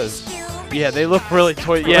think it was. Yeah, they look really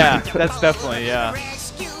toy. Yeah, that's definitely yeah.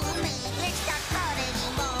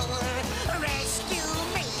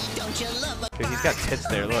 Cause he's got tits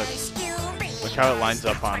there. Look. Look how it lines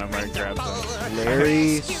up on him where it grabs him.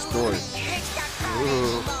 Larry Storch.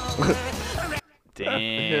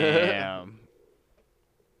 Damn.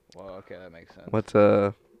 Well, okay, that makes sense.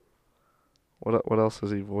 What else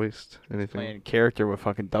has he voiced? Anything? Playing character with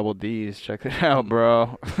fucking double D's. Check it out,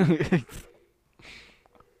 bro.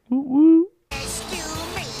 Woo woo.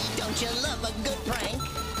 Don't you love a good prank?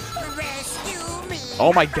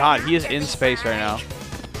 Oh my God, he is in space right now.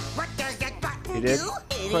 He did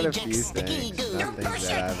quite a Eject few sticky things, goo. not things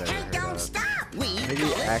that I've ever heard of. We Maybe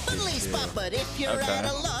don't actors police too. spot, but if you're Okay. at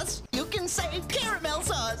a loss, you can save caramel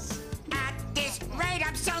sauce. At this rate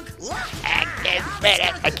I'm sunk.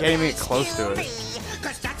 I can't even get close to it.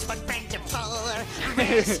 Cause that's what friends are for.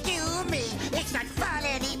 Rescue me. It's not fun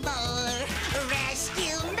anymore.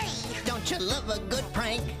 Rescue me. Don't you love a good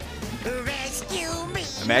prank? Rescue me.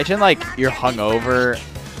 Imagine like you're hungover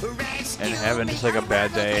Rescue and having me. just like a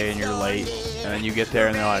bad day and you're late, and then you get there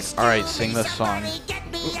and they're like, all right, sing this song.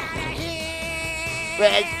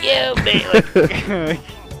 Rescue me.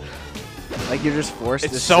 Like you're just forced to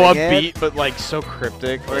It's so sing upbeat, it, but like so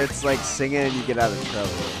cryptic. or it's like singing and you get out of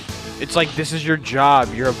trouble. It's like this is your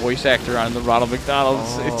job. You're a voice actor on the Ronald McDonald.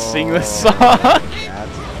 Sing this Oh, song,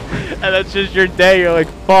 that's- and that's just your day. You're like,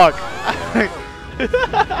 fuck.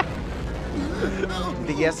 You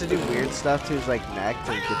think he has to do weird stuff to his like neck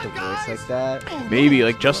to get the voice like that? Maybe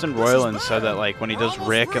like Justin Roiland said that like when he does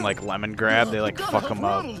Rick and like Lemon Grab, they like fuck him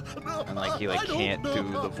up, and like he like can't do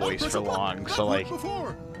the voice for long. So like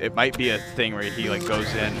it might be a thing where he like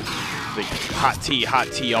goes in like hot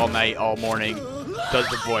tea all night, all morning, does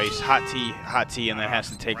the voice, hot tea, and then has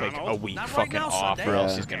to take like a week fucking off, or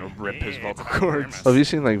else he's gonna rip his vocal cords. Have you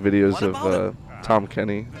seen like videos of Tom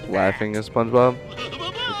Kenny laughing as SpongeBob?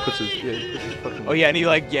 He puts his fucking Oh yeah, and he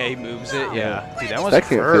moves it. Yeah, dude, that was that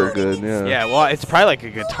can't feel good. Yeah. Yeah, well, it's probably like a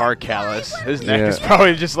guitar callus. His neck is Yeah.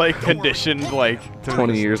 probably just like conditioned like to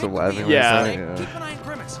 20 just- years of laughing. Yeah. Like that, yeah.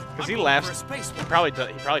 Because he laughs. He probably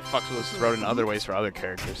fucks with his throat in other ways for other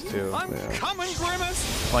characters too. Yeah.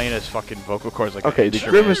 Playing his fucking vocal cords like. Okay, an did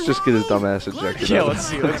instrument. Grimace just get his dumb ass ejected? Yeah, out? let's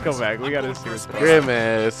see. Let's go back. We gotta see what's going on.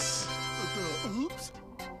 Grimace.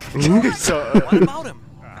 So, What about him?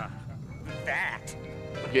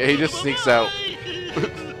 Yeah, he just sneaks out.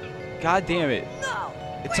 God damn it.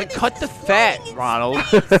 It's like cut the fat, Ronald.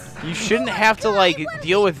 You shouldn't have to like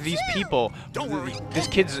deal with these people. This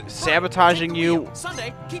kid's sabotaging you.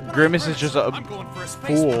 Sunday, keep an eye Grimace on is just a I'm going for a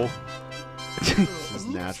space fool. This is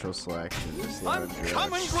natural selection. Just I'm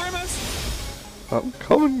coming, Grimace. I'm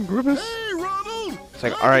coming, Grimace. Hey, Ronald! It's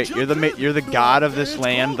like, all right, you're the god of this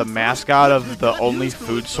land, the mascot of the only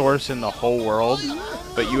food source in the whole world,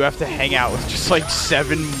 but you have to hang out with just like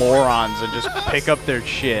 7 morons and just pick up their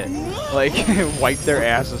shit, like wipe their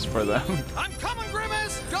asses for them. I'm coming,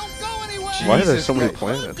 Grimace. Don't go anywhere. Why are there Jesus so many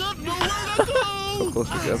Christ. planets so close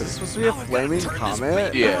together? Is this supposed to be a flaming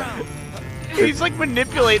comet? Yeah. He's like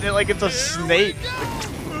manipulating it like it's a snake.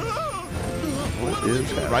 What is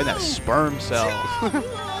happening? Right, that sperm cell.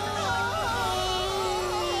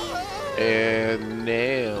 And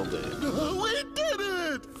nailed it. We did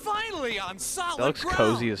it! Finally on solid That looks ground.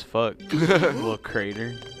 cozy as fuck. Little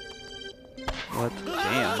crater. What?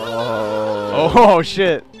 Damn. Oh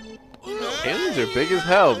shit. Aliens are big as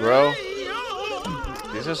hell, bro.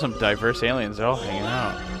 These are some diverse aliens. They're all hanging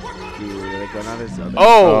out. Dude, like going on his other.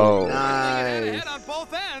 Oh! Nice. Head on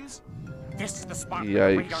both ends. This is the spot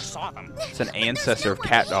where the Yikes. radar saw them. It's an ancestor of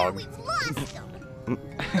Cat Dog.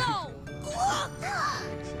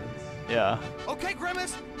 Yeah. Okay,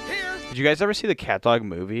 Grimace, here. Did you guys ever see the Cat Dog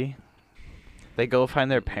movie? They go find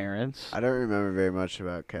their parents. I don't remember very much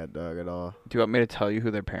about Cat Dog at all. Do you want me to tell you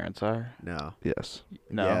who their parents are? No. Yes.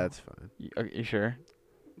 No. Yeah, that's fine. Are you sure?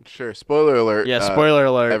 Sure. Spoiler alert. Yeah, spoiler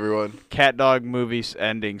alert. Everyone. Cat Dog movie's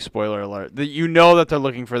ending, spoiler alert. You know that they're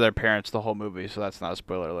looking for their parents the whole movie, so that's not a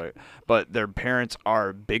spoiler alert. But their parents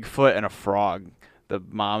are Bigfoot and a frog. The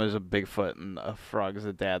mom is a Bigfoot and a frog is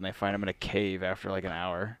the dad, and they find him in a cave after like an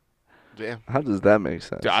hour. Damn. How does that make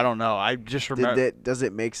sense? Dude, I don't know. I just remember. Does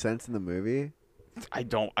it make sense in the movie? I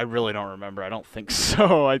really don't remember. I don't think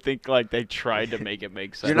so. I think like they tried to make it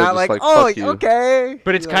make sense. You're not just like, like, oh, fuck you. okay.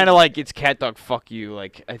 But it's You're kind of like it's Cat Dog fuck you,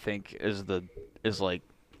 like I think is like,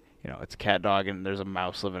 you know, it's Cat Dog and there's a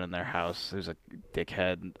mouse living in their house. There's a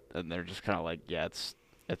dickhead and they're just kind of like, yeah, it's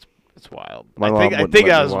wild. My I mom think wouldn't that let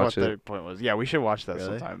me was what watch it. their point was. Yeah, we should watch that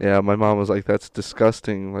Really? sometime. Yeah, my mom was like, "That's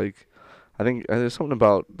disgusting." Like, I think there's something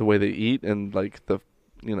about the way they eat and like the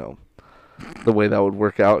way that would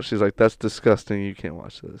work out. She's like, "That's disgusting. You can't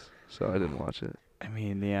watch this." So I didn't watch it. I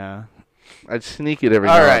mean, yeah. I'd sneak it every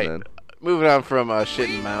All now right. and then. Moving on from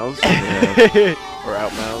shitting mouths or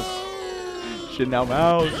out mouths. Shit now,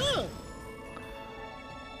 mouse.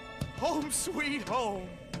 Home sweet home.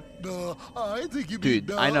 I think you Dude,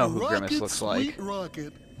 mean, I know who Rocket, Grimace looks like. Sweet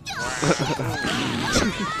Rocket.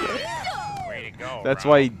 Way to go. That's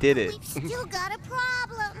why he did it. Still got a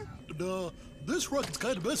problem. This rocket's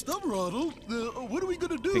kind of messed up, Ronald. What are we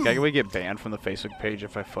gonna do? Think I would get banned from the Facebook page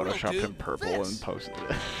if I photoshopped him purple and posted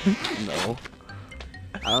it? No.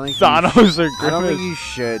 I don't think Thanos or I don't think Grimace. you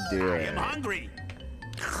should do it. Hungry.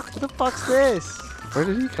 What the fuck's this? Where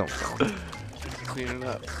did he come from? Cleaning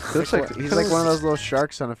up. Looks like He's like one of those little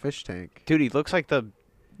sharks on a fish tank. Dude, he looks like the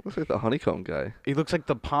honeycomb guy. He looks like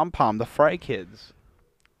the Pom Pom, the Fry Kids.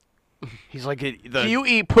 He's like the. Do you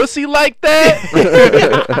eat pussy like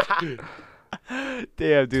that?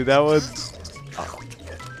 Damn, dude, that was.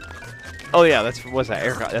 Oh yeah, what's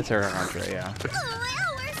that? That's Eric Andre, yeah. Well,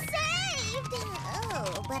 we're saved.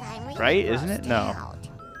 Oh, but I'm really Right? Isn't it? grossed No. out.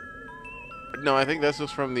 No, I think this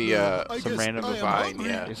was from the I Some guess random I am Vine, hungry.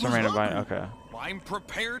 yeah. It's some random Vine. Okay. I'm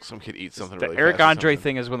prepared. Some kid eats something The really Eric fast or Andre something.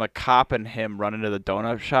 thing is when the cop and him run into the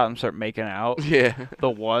donut shop and start making out. Yeah. The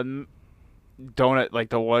one donut, like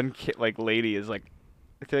the one kid, like lady is like,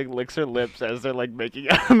 I think licks her lips as they're like making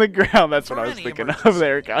out on the ground. That's what I was thinking of, the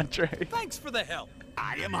Eric Andre. Thanks for the help.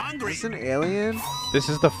 I am hungry. Is this an alien? This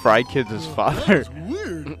is the Fry Kids' father.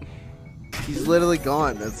 Weird. He's literally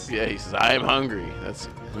gone. That's Yeah, he says, I am hungry. That's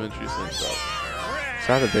him introducing himself.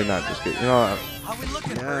 Sad that they're not just getting. You know, How we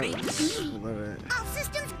looking, yeah. Birdie? Love it. All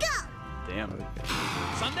systems go. Damn,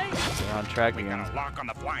 Sunday? they're on track We got again. a lock on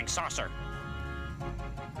the flying saucer.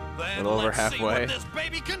 Then little over let's see halfway. what this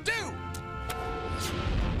baby can do.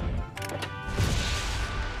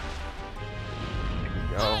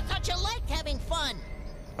 Go. I thought you liked having fun.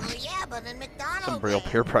 Oh, yeah, but in McDonald's. Some real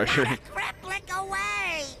peer pressure. Replic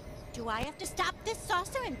away. Do I have to stop this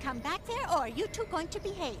saucer and come back there, or are you two going to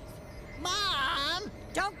behave? Mom!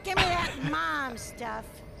 Don't give me that mom stuff.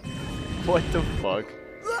 What the fuck?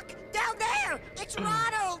 Look, down there. It's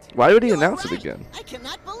Ronald. why would he You're announce it right. again? I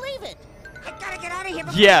cannot believe it. I gotta get out of here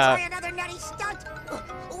before Yeah. I try another nutty stunt.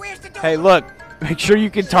 Where's the door? Hey, look. Make sure you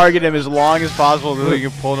can target him as long as possible so you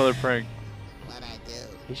can pull another prank. What'd I do?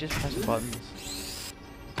 He just pressed buttons.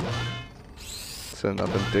 Send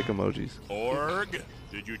out them dick emojis. Org,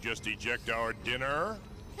 did you just eject our dinner?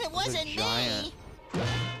 It wasn't giant. me.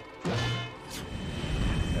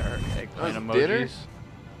 There are eggplant Oh, dinner? emojis.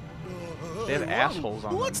 They have assholes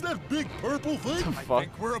on What's them. that big purple thing? What the I fuck?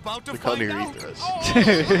 think we're about to Look how find near out.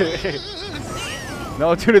 Ether is.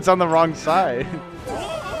 No, dude, it's on the wrong side.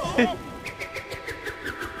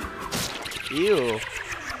 Ew.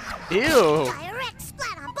 Ew. Direct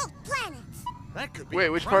splat on both planets. That could be Wait,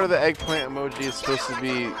 a which part of problem. the eggplant emoji is supposed to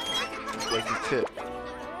be like the tip?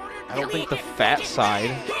 I don't think the fat side.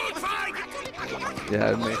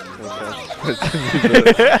 Yeah, it makes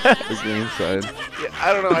the green side. Yeah,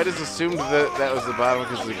 I don't know. I just assumed that that was the bottom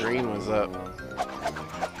because the green was up.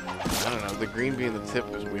 I don't know. The green being the tip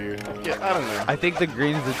was weird. Yeah, I don't know. I think the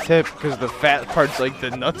green's the tip because the fat part's like the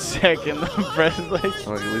nutsack and the breast. Like,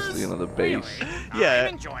 Or at least the base. I'm yeah.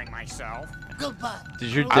 enjoying myself. Goodbye.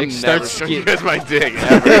 Does your I'm dick never start showing you skin? guys my dick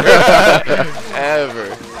ever.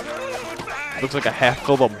 Ever. Looks like a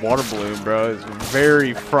half-filled up water balloon, bro. It's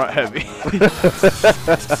very front heavy. Oh,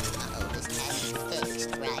 this has to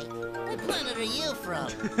be fixed, right? What planet are you from?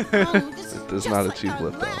 Oh, this is It does just not like achieve our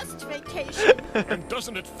liftoff. last vacation. And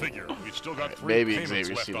doesn't it figure we've still got 3 Maybe payments Xavier's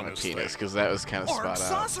left seen on my this penis thing. because that was kind of Our spot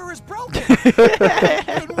on. saucer is broken.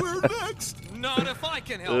 And we're next. Not if I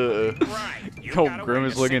can help it. Right. You Cold gotta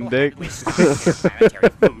Grimace win the looking dick. single-handedly sanitary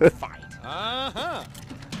food fight. Uh-huh.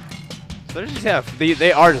 They're just, yeah,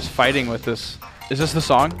 they are just fighting with this. Is this the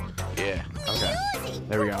song? Yeah. Okay.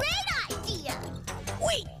 There we go. Great idea.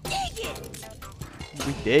 We dig it.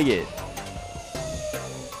 We dig it.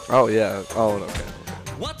 Oh yeah. Oh okay.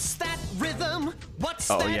 What's that rhythm? What's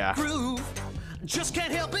Oh, that yeah. groove? Just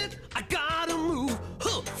can't help it. I gotta move.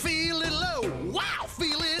 Huh, feel it low. Wow,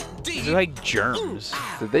 feel it deep. These are like germs.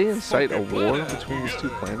 Did they incite a war between these two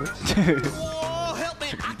planets? Oh, help me,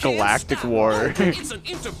 I can't Galactic stop. war. It's an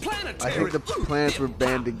interplanetary. I think the planets were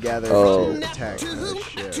band together Oh. to attack the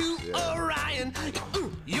ships. Yeah. Orion.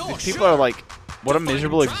 You're These people are like, what a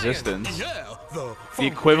miserable existence. The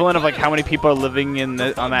equivalent of like how many people are living in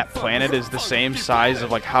on that planet is the same size of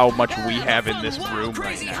like how much we have in this room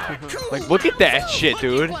right now. Like, look at that shit,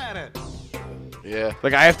 dude. Yeah.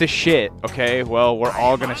 Like, I have to shit, okay? Well, we're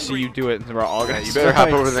all gonna see you do it, and we're all gonna. You better hop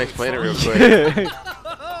strike. over to the next planet real quick.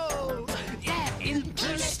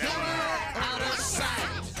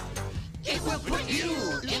 It will put you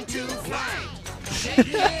into flight. Shake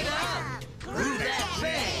it up. Groove that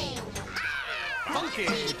thing. Funky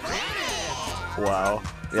planet. Wow.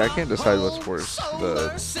 Yeah, I can't decide what's worse,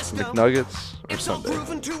 the McNuggets or Sunday.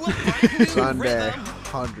 Sunday,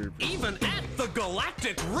 100%. Even at the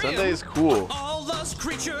galactic rim, Sunday's cool. all those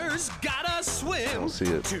creatures gotta swim I'll see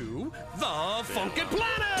it. to the funky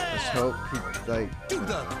planet. Just hope people, like, To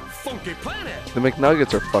the funky planet. The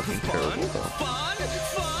McNuggets are fucking terrible though. Fun,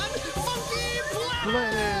 funky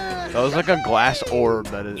planet. That was like a glass orb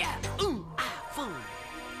that is. Fun.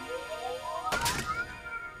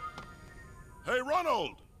 Hey,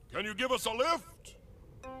 Ronald, can you give us a lift?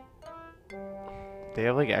 They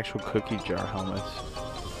have like actual cookie jar helmets.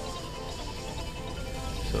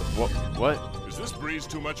 So what? Is this breeze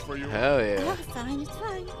too much for you? Hell Oh, yeah. fine, it's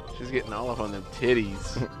fine. She's getting all up on them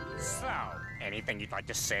titties. So, anything you'd like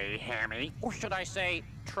to say, Hammy? Or should I say,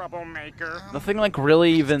 troublemaker? Nothing like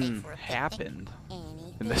really even happened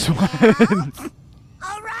in this one.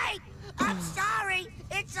 All right. I'm sorry.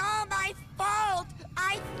 It's all my fault.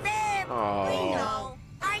 I fibbed. Aw. We know.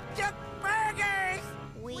 I took burgers.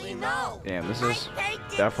 We know. Damn, this is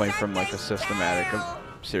definitely from like a systematic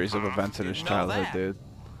series of events in his childhood, dude.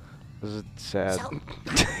 This is sad. So,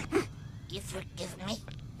 you forgive me?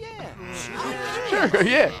 Sure,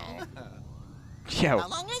 yeah. Yeah. How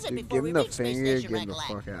long is it Dude, before give we him the reach Space finger, Station get him the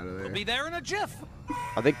Regular? fuck out of there. We'll be there in a jiff.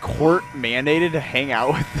 Are they court mandated to hang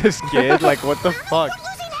out with this kid? Like, what the fuck?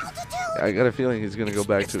 I got a feeling he's gonna go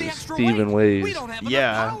back It's to the his extra Stephen weight. We ways. don't have enough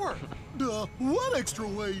Yeah. power. What extra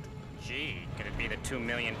weight? Gee, could it be the 2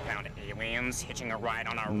 million pound aliens hitching a ride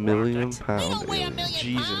on our Million rocket? They pound don't weigh a alien. million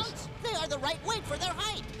Jesus. pounds. They are the right weight for their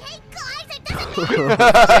height. Hey guys, it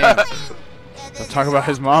doesn't Don't talk about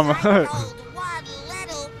his mama.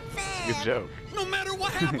 Good joke. No matter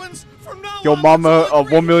what happens, from now Yo, on, mama, it's all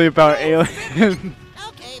a 1 million pound alien.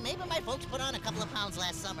 Okay, maybe my folks put on a couple of pounds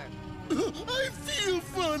last summer. I feel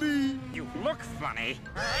funny. You look funny.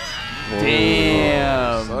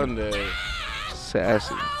 Damn. Sunday.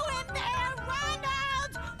 Sassy.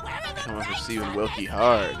 Coming for Stephen Wilkie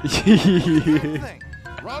hard.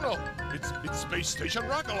 Ronald, it's Space Station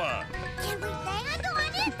Rockala. Can we land on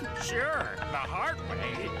it? Sure, the hard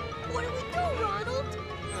way. What do we do, Ronald?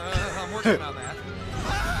 I'm working on that.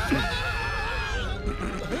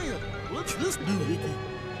 Hey, what's this doohickey?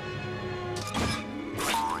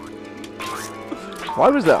 Why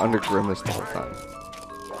was that under Grimace the whole time?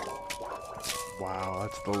 Wow,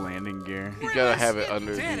 that's the landing gear. You gotta have it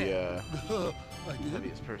under Did the I did.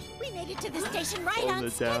 heaviest person. We made it to the station right Hold on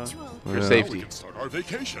it down. schedule. For Yeah. Now we safety. can start our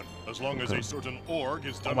vacation, as long as a certain org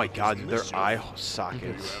is done Oh my with god, this their mischief. eye Do you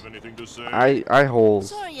sockets. have anything to say? I holes.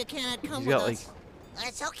 Sorry you can't come He's with got like. us.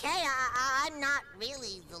 It's okay. I'm not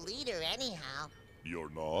really the leader anyhow. You're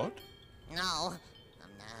not? No,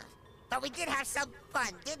 I'm not. But we did have some fun,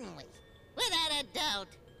 didn't we? Without a doubt.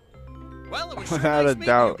 Well, it was sure Without nice a meeting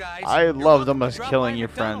doubt. you guys. I You're love welcome them to as drop killing by your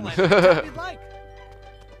McDonald's friends. anytime you'd like.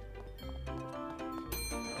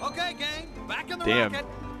 Okay, gang, back in the Damn. rocket.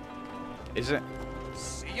 Isn't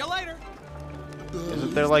See you later.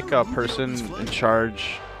 isn't there like a person in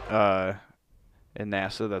charge in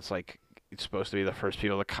NASA that's like supposed to be the first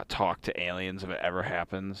people to talk to aliens if it ever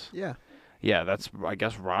happens? Yeah. Yeah, that's I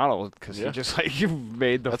guess Ronald because Yeah. he just like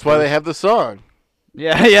made the. That's why they first- have the song.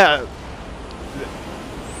 Yeah, yeah.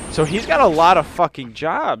 So he's got a lot of fucking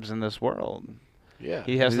jobs in this world. Yeah.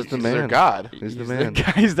 He has He's to. the He's their man. god. He's the their man.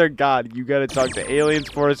 guy, he's their god. You gotta talk to aliens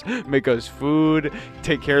for us, make us food,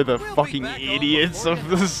 take care of the We'll be fucking back home idiots before of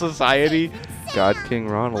you the society. God King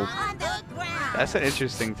Ronald. On the ground. That's an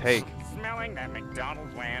interesting take. Smelling that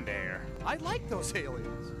McDonald's land air. I like those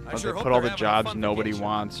aliens. I But sure they hope put all they're the having a jobs fun nobody vacation.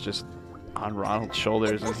 wants just on Ronald's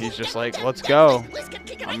shoulders, and he's just like, "Let's go."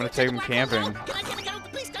 I'm gonna take him camping.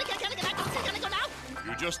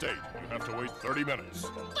 You just ate. You have to wait 30 minutes.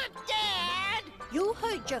 But Dad! You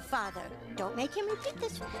heard your father. Don't make him repeat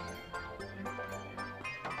this.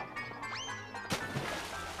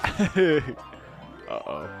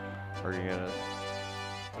 Uh-oh. Forget it.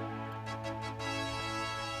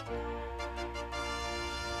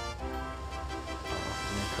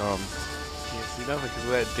 Here it comes. Can't see nothing because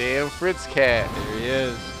of that damn Fritz cat. There he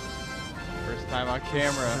is. First time on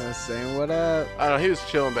camera. Saying what up. I don't know. He was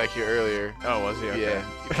chilling back here earlier. Oh, was he? Okay. Yeah.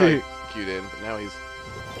 He probably cued in, but now he's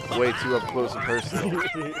way too up close and personal.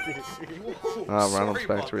 Ronald's Sorry back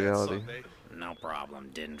about to that, reality. Sunday. No problem,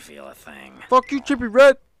 didn't feel a thing. Fuck you, Chippy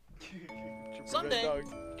Red. Sunday,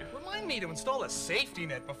 remind me to install a safety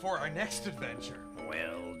net before our next adventure.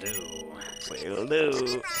 Will do. Will do.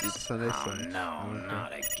 Sunday, Oh Sunday. no,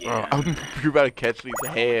 not Oh, again. you're about to catch these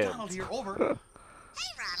hands. Donald here, over. Hey,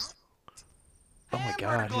 Ronald. Oh my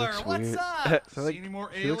god, he Hamburglar, looks what's weird. up? So, like, See any more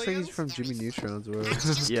He looks like he's aliens? from Jimmy Neutron's world.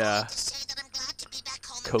 Yeah. To say that I'm glad to be back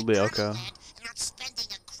home in Coleoca. Donald Land and not spending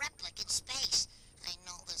a kreplach in space. I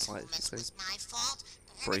know this Why whole is he mess was my fault.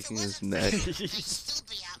 and if breaking it his wasn't neck? for you, I'd still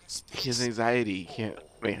be out in space. He has anxiety. He can't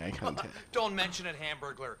make eye contact. Don't mention it,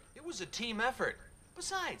 Hamburglar. It was a team effort.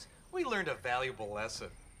 Besides, we learned a valuable lesson.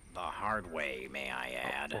 The hard way, may I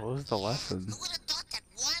add. What was the lesson? Who would have thought that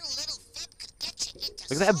one little fib could get you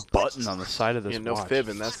into Look at that so button much on the side of this Yeah, no watch.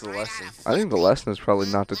 fibbing. That's the lesson. I think the lesson is probably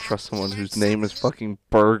not to trust someone whose name is fucking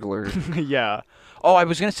Burglar. Yeah. Oh, I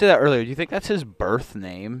was gonna say that earlier. Do you think that's his birth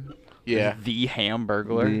name? Yeah. The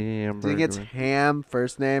Hamburglar. I think it's Ham,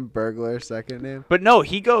 first name, Burglar, second name. But no,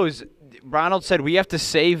 he goes. Ronald said we have to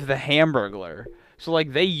save the Hamburglar. So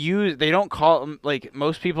like they don't call him, like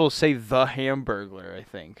most people say the Hamburglar, I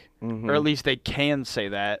think, or at least they can say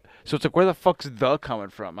that. So it's like, where the fuck's the coming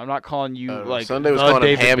from? I'm not calling you like Sunday was the calling him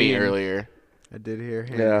David Hammy Bean. earlier. I did hear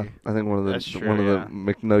Ham. Yeah, I think one of That's the true, one of yeah. the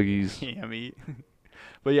McNuggies. Hammy.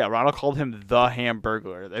 But yeah, Ronald called him the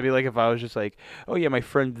Hamburglar. That'd be like if I was just like, oh yeah, my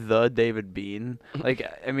friend the David Bean. Like,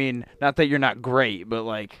 I mean, not that you're not great, but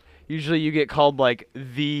like, Usually you get called like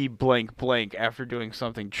the blank blank after doing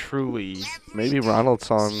something truly. Maybe Ronald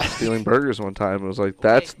saw him stealing burgers one time and was like,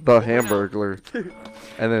 "That's the Hamburglar."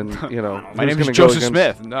 And then, you know, My who's name is gonna go Joseph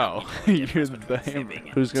against- Smith. No, you're the Hamburglar.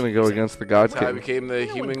 Who's gonna go against the God That's how I King? became the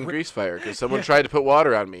human grease fire because someone tried to put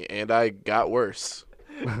water on me and I got worse.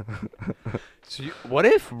 So what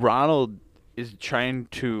if Ronald is trying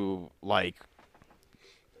to like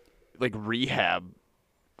rehab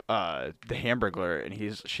the Hamburglar, and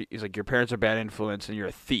he's like, your parents are bad influence and you're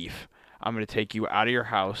a thief. I'm gonna take you out of your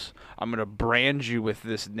house. I'm gonna brand you with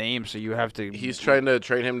this name, so you have to. He's trying to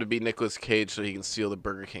train him to be Nicolas Cage so he can steal the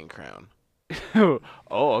Burger King crown. Oh,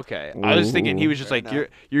 okay. I was thinking he was just like,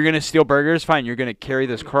 you're gonna steal burgers. Fine, you're gonna carry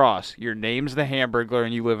this cross. Your name's the Hamburglar,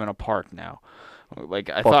 and you live in a park now. Like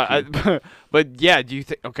I thought, but yeah. Do you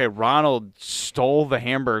think? Okay, Ronald stole the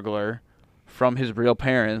Hamburglar from his real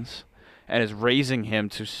parents, and is raising him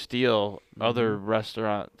to steal other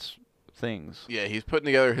restaurants' things. Yeah, he's putting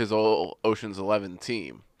together his old Ocean's 11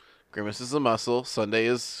 team. Grimace is the muscle. Sunday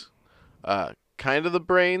is kind of the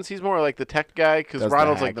brains. He's more like the tech guy because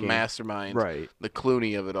Ronald's like the mastermind, right? The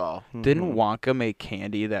Clooney of it all. Didn't Wonka make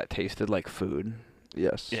candy that tasted like food?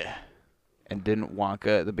 Yes. Yeah. And didn't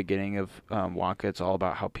Wonka at the beginning of Wonka? It's all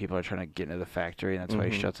about how people are trying to get into the factory, and that's why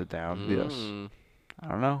he shuts it down. Yes. I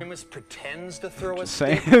don't know. Grimace pretends to throw a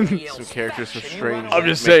saying. stick. Some characters from strange I'm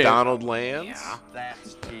just saying. McDonald lands. Yeah,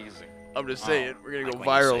 that's teasing. I'm just saying, we're gonna go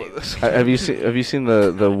viral with this. Have you seen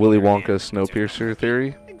the Willy Wonka Snowpiercer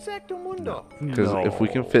theory? Exacto mundo. Because if we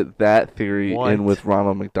can fit that theory in with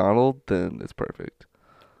Ronald McDonald, then it's perfect.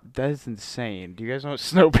 That is insane. Do you guys know what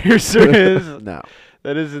Snowpiercer is? No.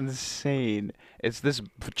 That is insane. It's this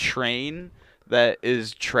train that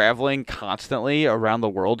is traveling constantly around the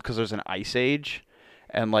world because there's an ice age.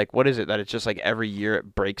 And, like, what is it? That it's just, like, every year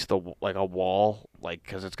it breaks a wall, like,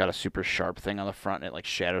 because it's got a super sharp thing on the front, and it, like,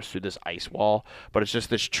 shatters through this ice wall. But it's just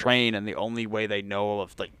this train, and the only way they know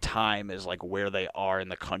of, like, time is, like, where they are in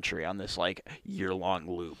the country on this, like, year-long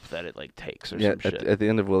loop that it, like, takes or some shit. At the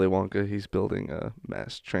end of Willy Wonka, he's building a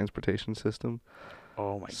mass transportation system.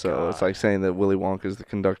 Oh, my God. So it's like saying that Willy Wonka is the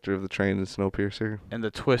conductor of the train in Snowpiercer. And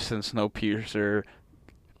the twist in Snowpiercer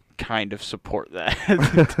kind of support that.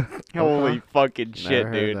 Holy fucking shit,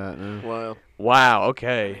 Never dude. heard that, no. Wow. Wow,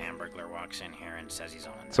 okay. Hamburglar walks in here and says he's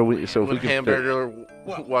on. So if When we can Hamburger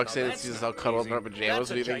walks in and sees us all cuddled up in our pajamas,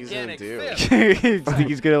 what do you think he's gonna do? You think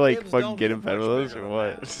he's gonna like fucking get in bed with us or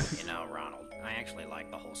what? You know, Ronald, I actually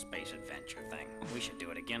like the whole space adventure thing. We should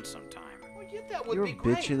do it again sometime. You were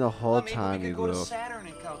bitching the whole time, you little. Saturn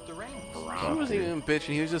and count the rings. He wasn't even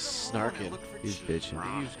bitching. He was just snarking. He's bitching.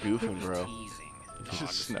 He was goofing, bro.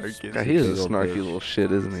 Just snarky. God, he is a Little snarky bitch. little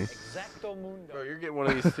shit, isn't he? Bro, you're getting one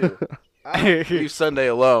of these too. Leave Sunday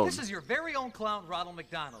alone. This is your very own clown, Ronald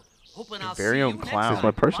McDonald. Hoping I'll very see own you next clown. He's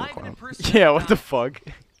my time, personal live and in clown. person. Yeah, what the fuck?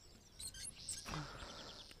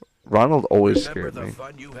 Ronald always Remember scared the me.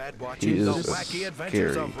 fun you had He watching is the wacky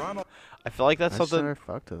adventures scary. of Ronald? I feel like that's I just something. never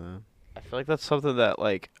fucked with him. I feel like that's something that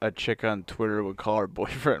like a chick on Twitter would call her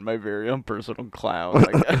boyfriend my very own personal clown.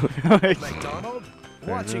 Like, I feel like McDonald?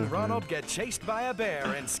 Watching Ronald get chased by a bear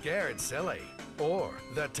and scared silly. Or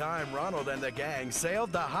the time Ronald and the gang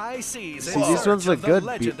sailed the high seas See, in these search ones of look the good,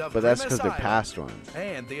 legend of but that's Grimace because they're Island. past ones.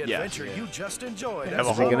 And the Yes. adventure you just enjoyed. Have as a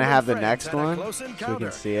Is he Ronald gonna and have the friends next had a one close so we encounter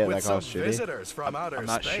can see it with like all some shitty? visitors from outer I'm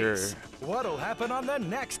not space. sure. What'll happen on the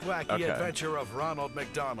next wacky Okay. adventure of Ronald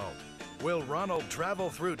McDonald? Will Ronald travel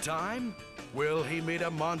through time? Will he meet a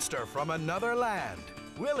monster from another land?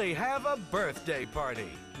 Will he have a birthday party?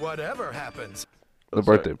 Whatever happens, The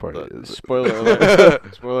birthday party is. spoiler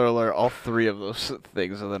alert. Spoiler alert. All three of those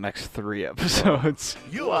things are the next 3 episodes.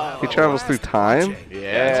 you'll have He a travels through blast time? watching.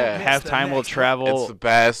 Yeah. Half time will It's travel. the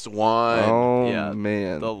best one. Oh Yeah,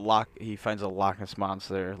 man. He finds a Loch Ness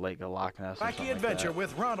monster, like a Loch Ness. Or something Wacky like adventure that.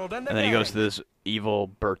 with Ronald and the And then he goes to gang. this evil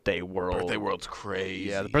birthday world. Birthday World's crazy.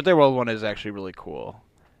 Yeah, the birthday world one is actually really cool.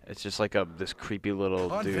 It's just like this creepy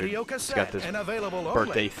little On dude. video He's cassette got this and available only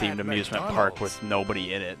birthday themed at amusement park McDonald's. with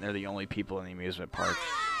nobody in it, and they're the only people in the amusement park.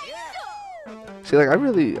 See, like I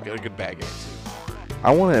really, Got a good bag in it too.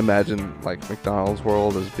 I want to imagine like McDonald's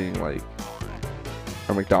world as being like,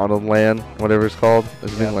 or McDonald land, whatever it's called,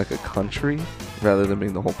 as being like a country rather than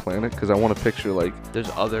being the whole planet. Because I want to picture like There's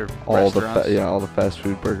other all the restaurants. all the fast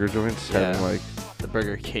food burger joints having like the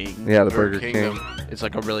Burger King. the Burger Burger Kingdom. King, It's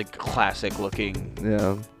like a really classic looking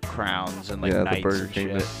yeah, crowns and like yeah, the knights Burger and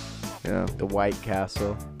King, shit. yeah, The White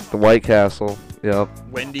Castle. the White Castle, yep.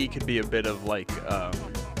 Wendy could be a bit of like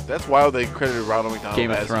That's wild they credited Ronald McDonald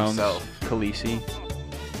Game of as Thrones, himself. Khaleesi.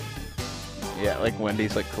 Yeah, like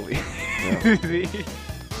Wendy's like Khaleesi.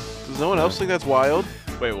 Does no one else think that's wild?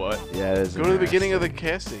 Wait, what? Yeah, it is. Go to the beginning of the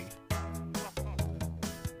casting.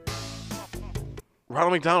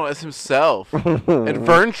 Ronald McDonald as himself. And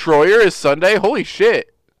Vern Troyer is Sunday? Holy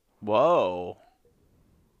shit. Whoa.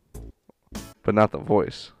 But not the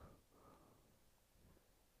voice.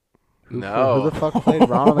 No. Who the fuck played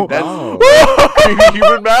Ronald McDonald?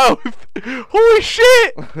 Human mouth. Holy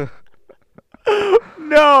shit.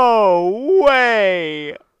 No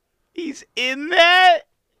way. He's in that?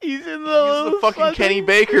 He's in the He's the fucking Kenny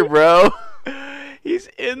Baker, bro. He's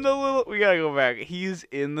in the little... We gotta go back. He's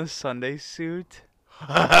in the Sunday suit.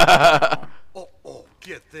 Oh,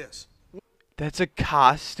 get this. That's a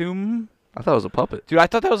costume? I thought it was a puppet. Dude, I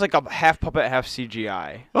thought that was like a half puppet, half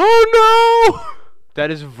CGI. Oh, no! That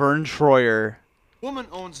is Vern Troyer. Woman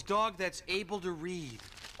owns dog that's able to read.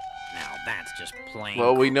 Now that's just plain.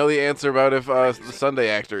 Well, we know the answer about if the Sunday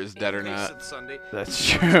actor is dead or not. That's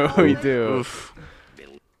true. We do. Oof.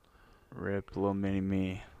 Rip little mini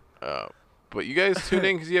me. But you guys tune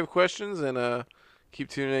in because you have questions, and keep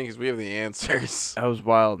tuning in because we have the answers. That was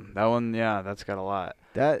wild. That one, yeah, that's got a lot.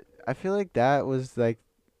 That I feel like that was like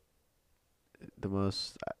the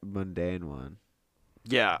most mundane one.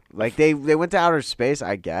 Yeah. Like they went to outer space,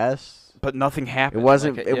 I guess. But nothing happened. It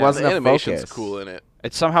wasn't. Like, it yeah, wasn't the a animation's focus. cool in it.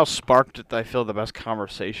 It somehow sparked, I feel, the best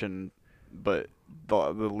conversation, but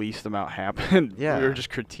the least amount happened. Yeah. We were just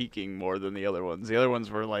critiquing more than the other ones. The other ones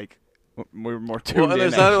were like, we were more tuned Well, and in.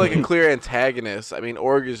 there's not like a clear antagonist. I mean,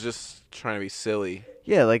 Org is just trying to be silly.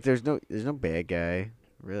 Yeah, like there's no bad guy,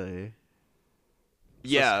 really.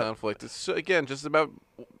 It's less conflict. It's again just about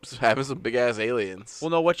having some big ass aliens. Well,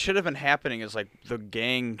 no, what should have been happening is like the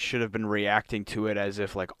gang should have been reacting to it as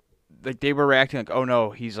if like they were reacting like, oh no,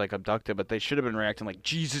 he's like abducted, but they should have been reacting like,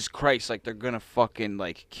 Jesus Christ, like they're gonna fucking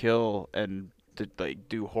like kill and like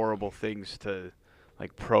do horrible things to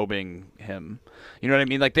like probing him. You know what I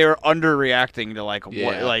mean? Like they were underreacting to like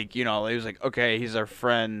what, like, you know, it was like, okay, he's our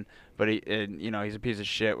friend, but he's a piece of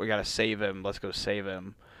shit. We gotta save him. Let's go save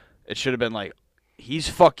him. It should have been like, he's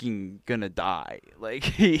fucking gonna die.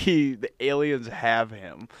 Like the aliens have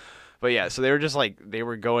him. But yeah, so they were just like, they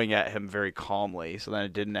were going at him very calmly, so then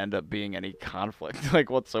it didn't end up being any conflict like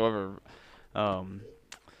whatsoever.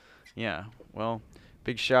 Yeah, well,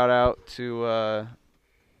 big shout out to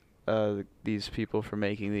these people for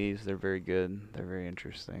making these. They're very good. They're very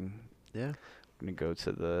interesting. Yeah. I'm gonna go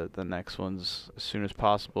to the next ones as soon as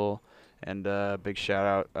possible. And big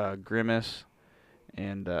shout out Grimace.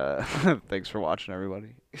 And thanks for watching,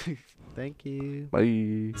 everybody. Thank you. Bye.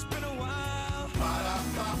 It's been a while.